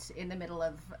moment in the middle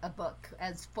of a book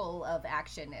as full of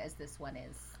action as this one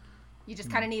is. You just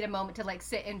kind of need a moment to like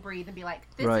sit and breathe and be like,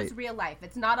 this Right. is real life.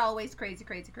 It's not always crazy,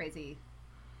 crazy, crazy.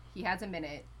 He has a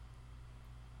minute.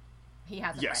 He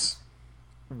has a Yes.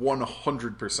 friend.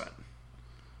 100%.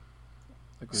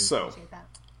 Agreed. So, Appreciate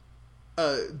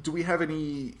that. do we have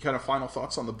any kind of final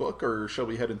thoughts on the book, or shall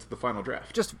we head into the final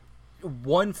draft? Just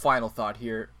one final thought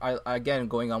here. Again,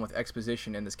 going on with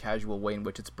exposition in this casual way in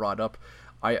which it's brought up,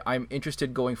 I'm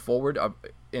interested going forward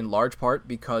in large part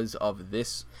because of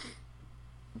this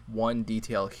one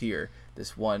detail here,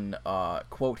 this one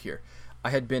quote here. I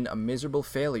had been a miserable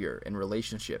failure in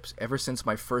relationships ever since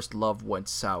my first love went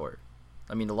sour.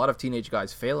 I mean, a lot of teenage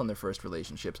guys fail in their first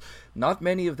relationships. Not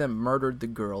many of them murdered the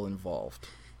girl involved.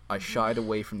 I shied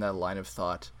away from that line of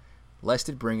thought, lest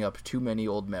it bring up too many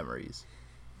old memories.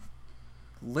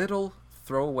 Little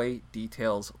throwaway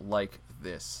details like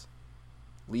this,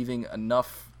 leaving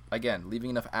enough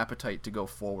appetite to go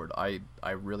forward. I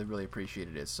really, really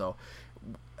appreciated it. So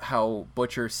how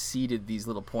Butcher seeded these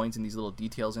little points and these little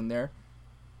details in there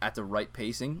at the right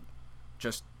pacing,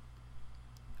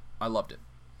 I loved it.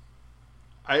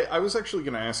 I was actually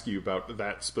going to ask you about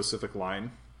that specific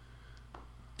line.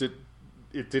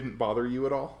 It didn't bother you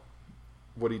at all,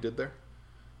 what he did there?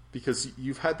 Because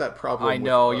you've had that problem. I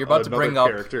know, with you're about to bring up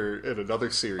character in another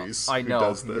series. I know, who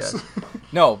does this. yes.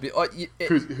 No, It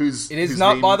it is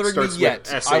not bothering me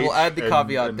yet. I will add the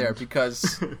caveat there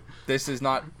because this is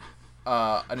not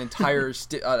an entire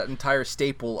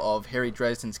staple of Harry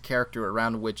Dresden's character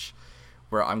around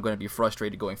where I'm going to be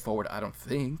frustrated going forward. I don't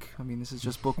think. I mean, this is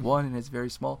just book one and it's very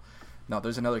small. No,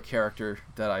 there's another character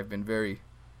that I've been very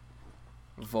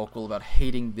vocal about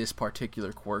hating this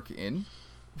particular quirk in.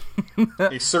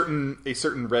 a certain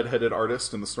redheaded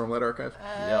artist in the Stormlight Archive.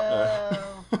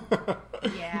 Oh,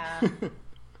 yeah.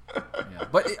 Yeah.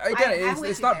 But again, I'm with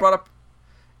it's you not there. brought up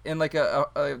in like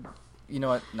a you know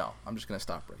what? No, I'm just gonna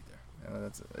stop right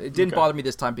there. It didn't Okay. bother me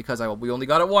this time because we only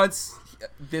got it once.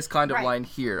 This kind of Right. line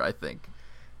here, I think,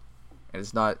 and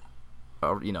it's not.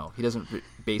 He doesn't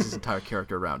base his entire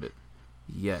character around it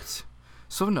yet.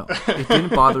 So no, it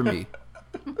didn't bother me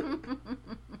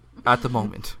at the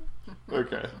moment.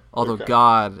 Okay. Although, okay.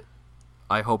 God,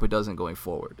 I hope it doesn't going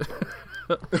forward.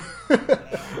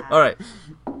 All right.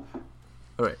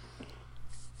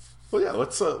 Well, yeah.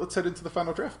 Let's head into the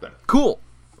final draft then. Cool.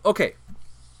 Okay.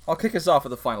 I'll kick us off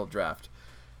with the final draft.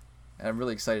 And I'm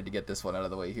really excited to get this one out of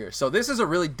the way here. So this is a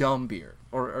really dumb beer,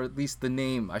 or at least the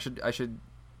name. I should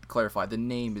clarify. The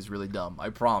name is really dumb. I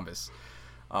promise.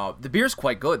 The beer's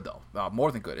quite good though,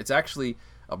 more than good. It's actually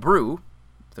a brew,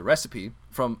 the recipe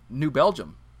from New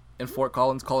Belgium in Fort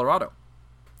Collins, Colorado.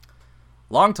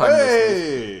 Longtime listeners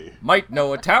Hey. might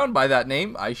know a town by that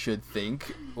name, I should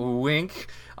think. Wink.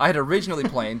 I had originally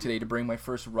planned today to bring my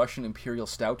first Russian Imperial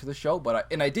Stout to the show,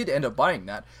 I did end up buying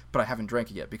that, but I haven't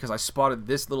drank it yet because I spotted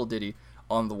this little ditty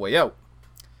on the way out.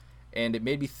 And it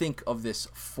made me think of this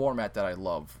format that I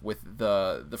love, with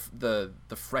the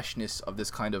freshness of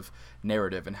this kind of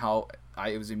narrative, and how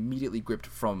I was immediately gripped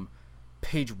from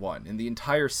page one, and the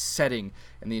entire setting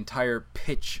and the entire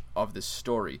pitch of this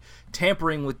story.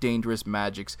 Tampering with dangerous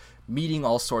magics, meeting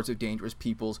all sorts of dangerous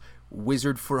peoples,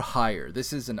 wizard for hire.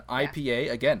 This is an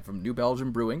IPA, again, from New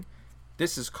Belgium Brewing.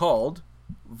 This is called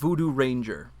Voodoo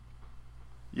Ranger.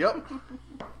 Yep.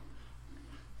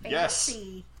 Yes.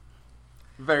 Fancy.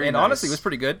 Very And nice. honestly, it was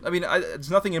pretty good. I mean, it's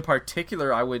nothing in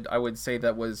particular I would say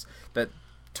that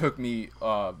took me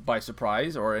by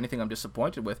surprise or anything I'm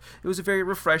disappointed with. It was a very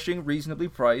refreshing, reasonably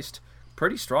priced,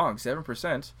 pretty strong,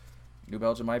 7% New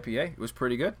Belgium IPA. It was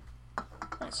pretty good.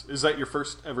 Nice. Is that your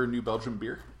first ever New Belgium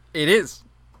beer? It is.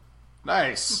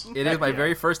 Nice. It is my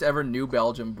very first ever New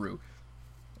Belgium brew.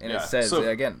 And it says,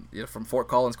 again, from Fort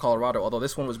Collins, Colorado, although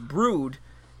this one was brewed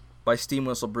by Steam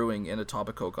Whistle Brewing in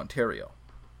Etobicoke, Ontario.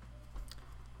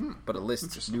 But it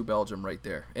lists New Belgium right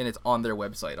there. And it's on their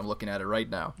website. I'm looking at it right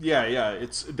now. Yeah.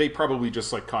 They probably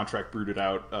just like contract brewed it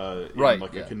out in a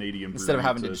Canadian brewery instead of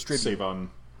having to distribute. Save on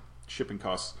shipping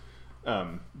costs.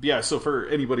 So for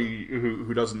anybody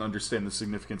who doesn't understand the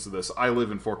significance of this, I live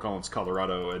in Fort Collins,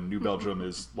 Colorado, and New Belgium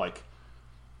is like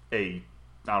an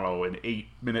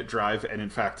 8-minute drive, and in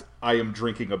fact, I am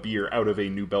drinking a beer out of a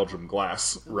New Belgium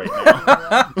glass right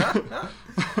now.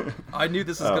 I knew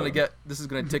this is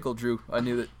gonna tickle Drew. I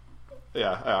knew that.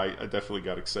 Yeah, I definitely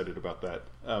got excited about that.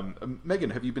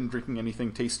 Megan, have you been drinking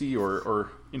anything tasty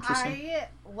or interesting?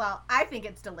 I think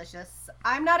it's delicious.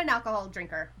 I'm not an alcohol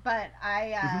drinker, but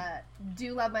I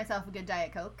do love myself a good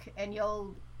Diet Coke. And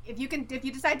if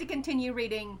you decide to continue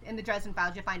reading in the Dresden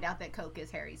Files, you'll find out that Coke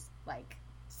is Harry's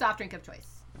soft drink of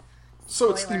choice. So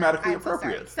it's thematically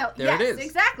appropriate. So there yes, it is.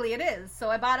 Exactly, it is. So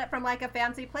I bought it from a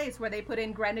fancy place where they put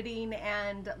in grenadine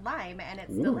and lime, and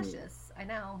it's delicious. I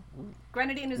know.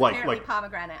 Grenadine is apparently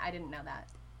pomegranate. I didn't know that.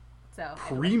 So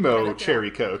primo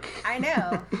cherry Coke. I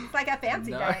know. It's like a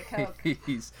fancy Diet Coke.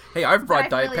 Hey, I've brought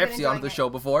Diet Pepsi onto the show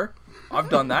before. I've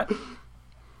done that.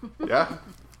 Yeah.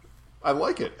 I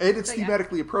like it. And it's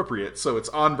thematically appropriate, so it's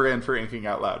on brand for Inking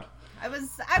Out Loud. I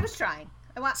was trying.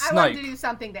 I wanted to do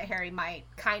something that Harry might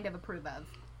kind of approve of.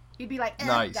 He'd be like,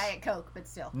 nice. Diet Coke, but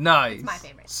still. Nice. It's my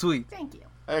favorite. Sweet. Thank you.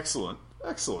 Excellent.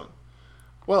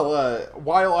 Well,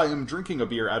 while I am drinking a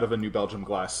beer out of a New Belgium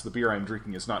glass, the beer I'm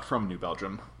drinking is not from New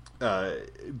Belgium,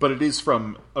 but it is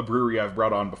from a brewery I've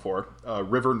brought on before,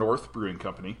 River North Brewing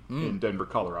Company in Denver,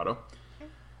 Colorado.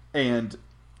 And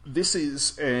this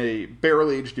is a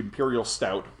barrel-aged Imperial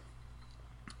Stout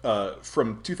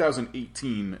from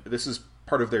 2018. This is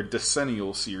part of their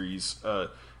Decennial series.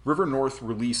 River North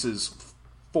releases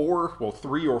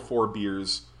 3 or 4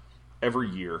 beers every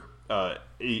year.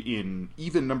 In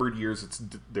even-numbered years, it's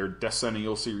their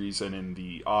Decennial series, and in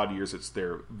the odd years, it's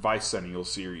their Bicennial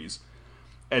series.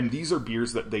 And these are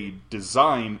beers that they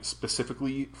design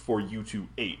specifically for you to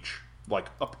age,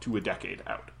 up to a decade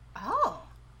out. Oh.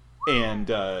 And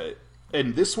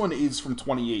this one is from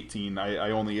 2018.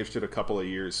 I only aged it a couple of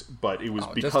years, but it was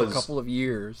because... just a couple of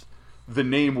years. The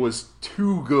name was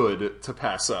too good to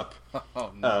pass up.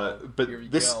 Oh no!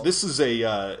 But this is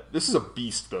a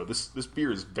beast though. This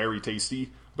beer is very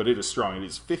tasty, but it is strong. It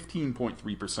is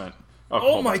 15.3%.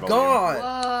 Oh my god!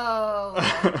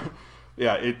 Whoa!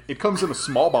 Yeah, it comes in a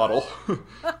small bottle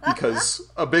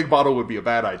because a big bottle would be a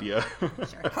bad idea.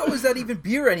 Sure. How is that even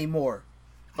beer anymore?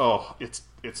 Oh, it's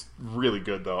really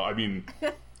good though. I mean,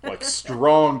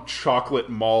 strong chocolate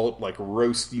malt,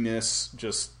 roastiness,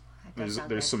 just.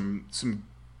 There's some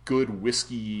good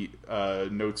whiskey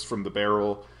notes from the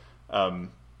barrel.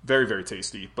 Very, very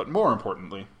tasty. But more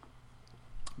importantly,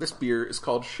 this beer is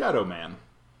called Shadow Man.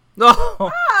 No,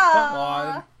 come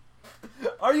on.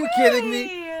 Are you kidding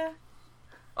me?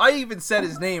 I even said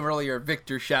his name earlier,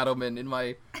 Victor Shadowman, in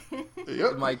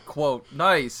my quote.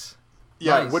 Nice.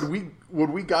 Yeah, nice.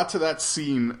 when we got to that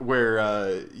scene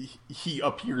where he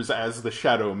appears as the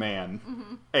Shadow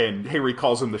Man, and Harry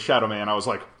calls him the Shadow Man, I was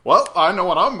like, well, I know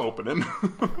what I'm opening.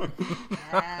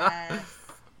 Yes.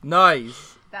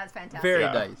 Nice. That's fantastic. Very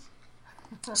nice.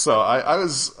 So I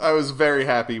was very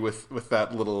happy with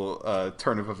that little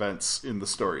turn of events in the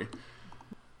story.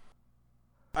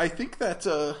 I think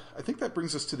that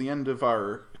brings us to the end of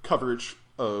our coverage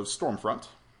of Stormfront.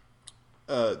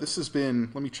 This has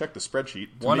been, let me check the spreadsheet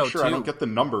to make sure I don't get the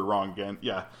number wrong again.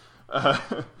 Yeah.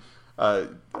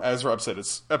 As Rob said,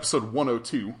 it's episode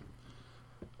 102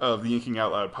 of the Inking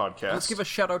Out Loud podcast. Let's give a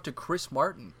shout out to Chris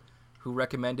Martin, who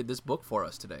recommended this book for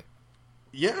us today.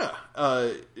 Yeah.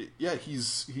 I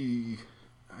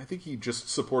think he just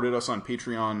supported us on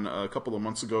Patreon a couple of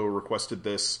months ago, requested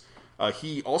this.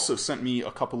 He also sent me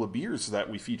a couple of beers that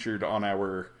we featured on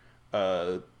our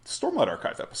Stormlight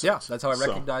Archive episodes. Yeah, that's how I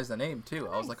recognized the name, too.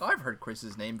 I was like, I've heard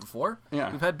Chris's name before.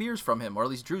 Yeah. We've had beers from him, or at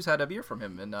least Drew's had a beer from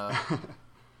him. And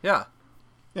yeah.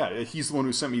 Yeah, he's the one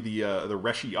who sent me the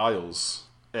Reshi Isles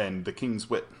and the King's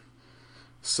Wit.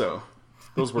 So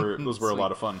those were a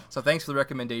lot of fun. So thanks for the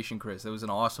recommendation, Chris. It was an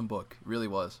awesome book. It really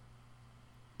was.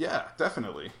 Yeah,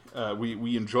 definitely.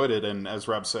 We enjoyed it, and as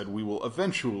Rob said, we will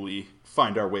eventually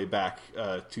find our way back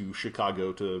to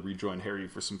Chicago to rejoin Harry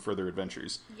for some further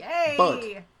adventures. Yay! But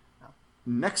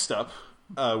next up,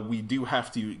 we do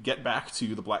have to get back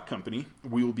to the Black Company.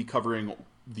 We will be covering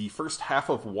the first half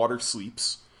of Water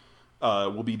Sleeps.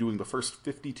 We'll be doing the first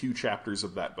 52 chapters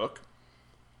of that book.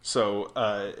 So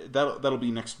that'll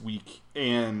be next week.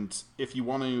 And if you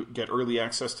want to get early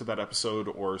access to that episode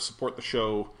or support the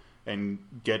show and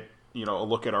get a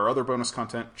look at our other bonus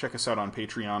content, check us out on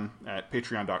Patreon at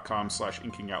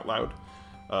patreon.com/inkingoutloud.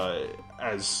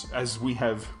 As we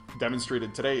have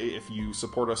demonstrated today, if you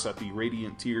support us at the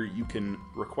Radiant tier, you can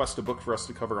request a book for us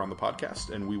to cover on the podcast,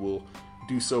 and we will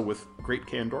do so with great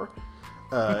candor.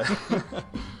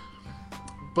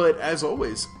 But as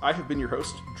always, I have been your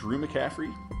host, Drew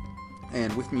McCaffrey,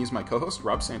 and with me is my co-host,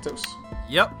 Rob Santos.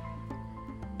 Yep.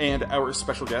 And our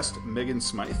special guest, Megan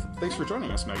Smythe. Thanks for joining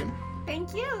us, Megan.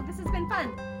 Thank you. This has been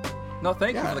fun. No,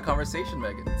 thank you for the conversation,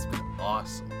 Megan. It's been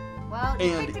awesome. Well,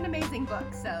 you picked an amazing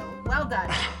book, so well done.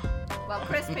 Well,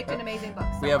 Chris picked an amazing book.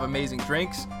 So we have amazing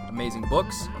drinks, amazing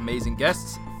books, amazing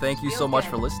guests. Thank you so much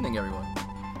for listening, everyone.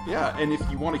 Yeah, and if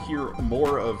you want to hear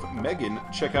more of Megan,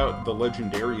 check out The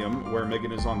Legendarium, where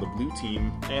Megan is on the blue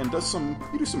team and we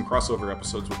do some crossover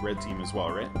episodes with red team as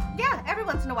well, right? Yeah, every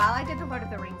once in a while. I did the Lord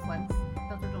of the Rings ones.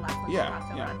 Those are the last ones I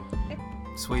crossed over on. Okay.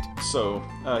 Sweet. So,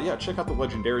 check out The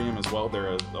Legendarium as well.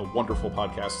 They're a wonderful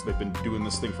podcast. They've been doing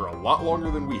this thing for a lot longer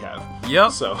than we have.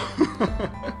 Yep. So,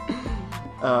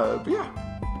 but yeah,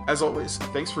 as always,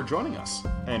 thanks for joining us,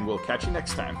 and we'll catch you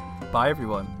next time. Bye,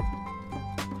 everyone.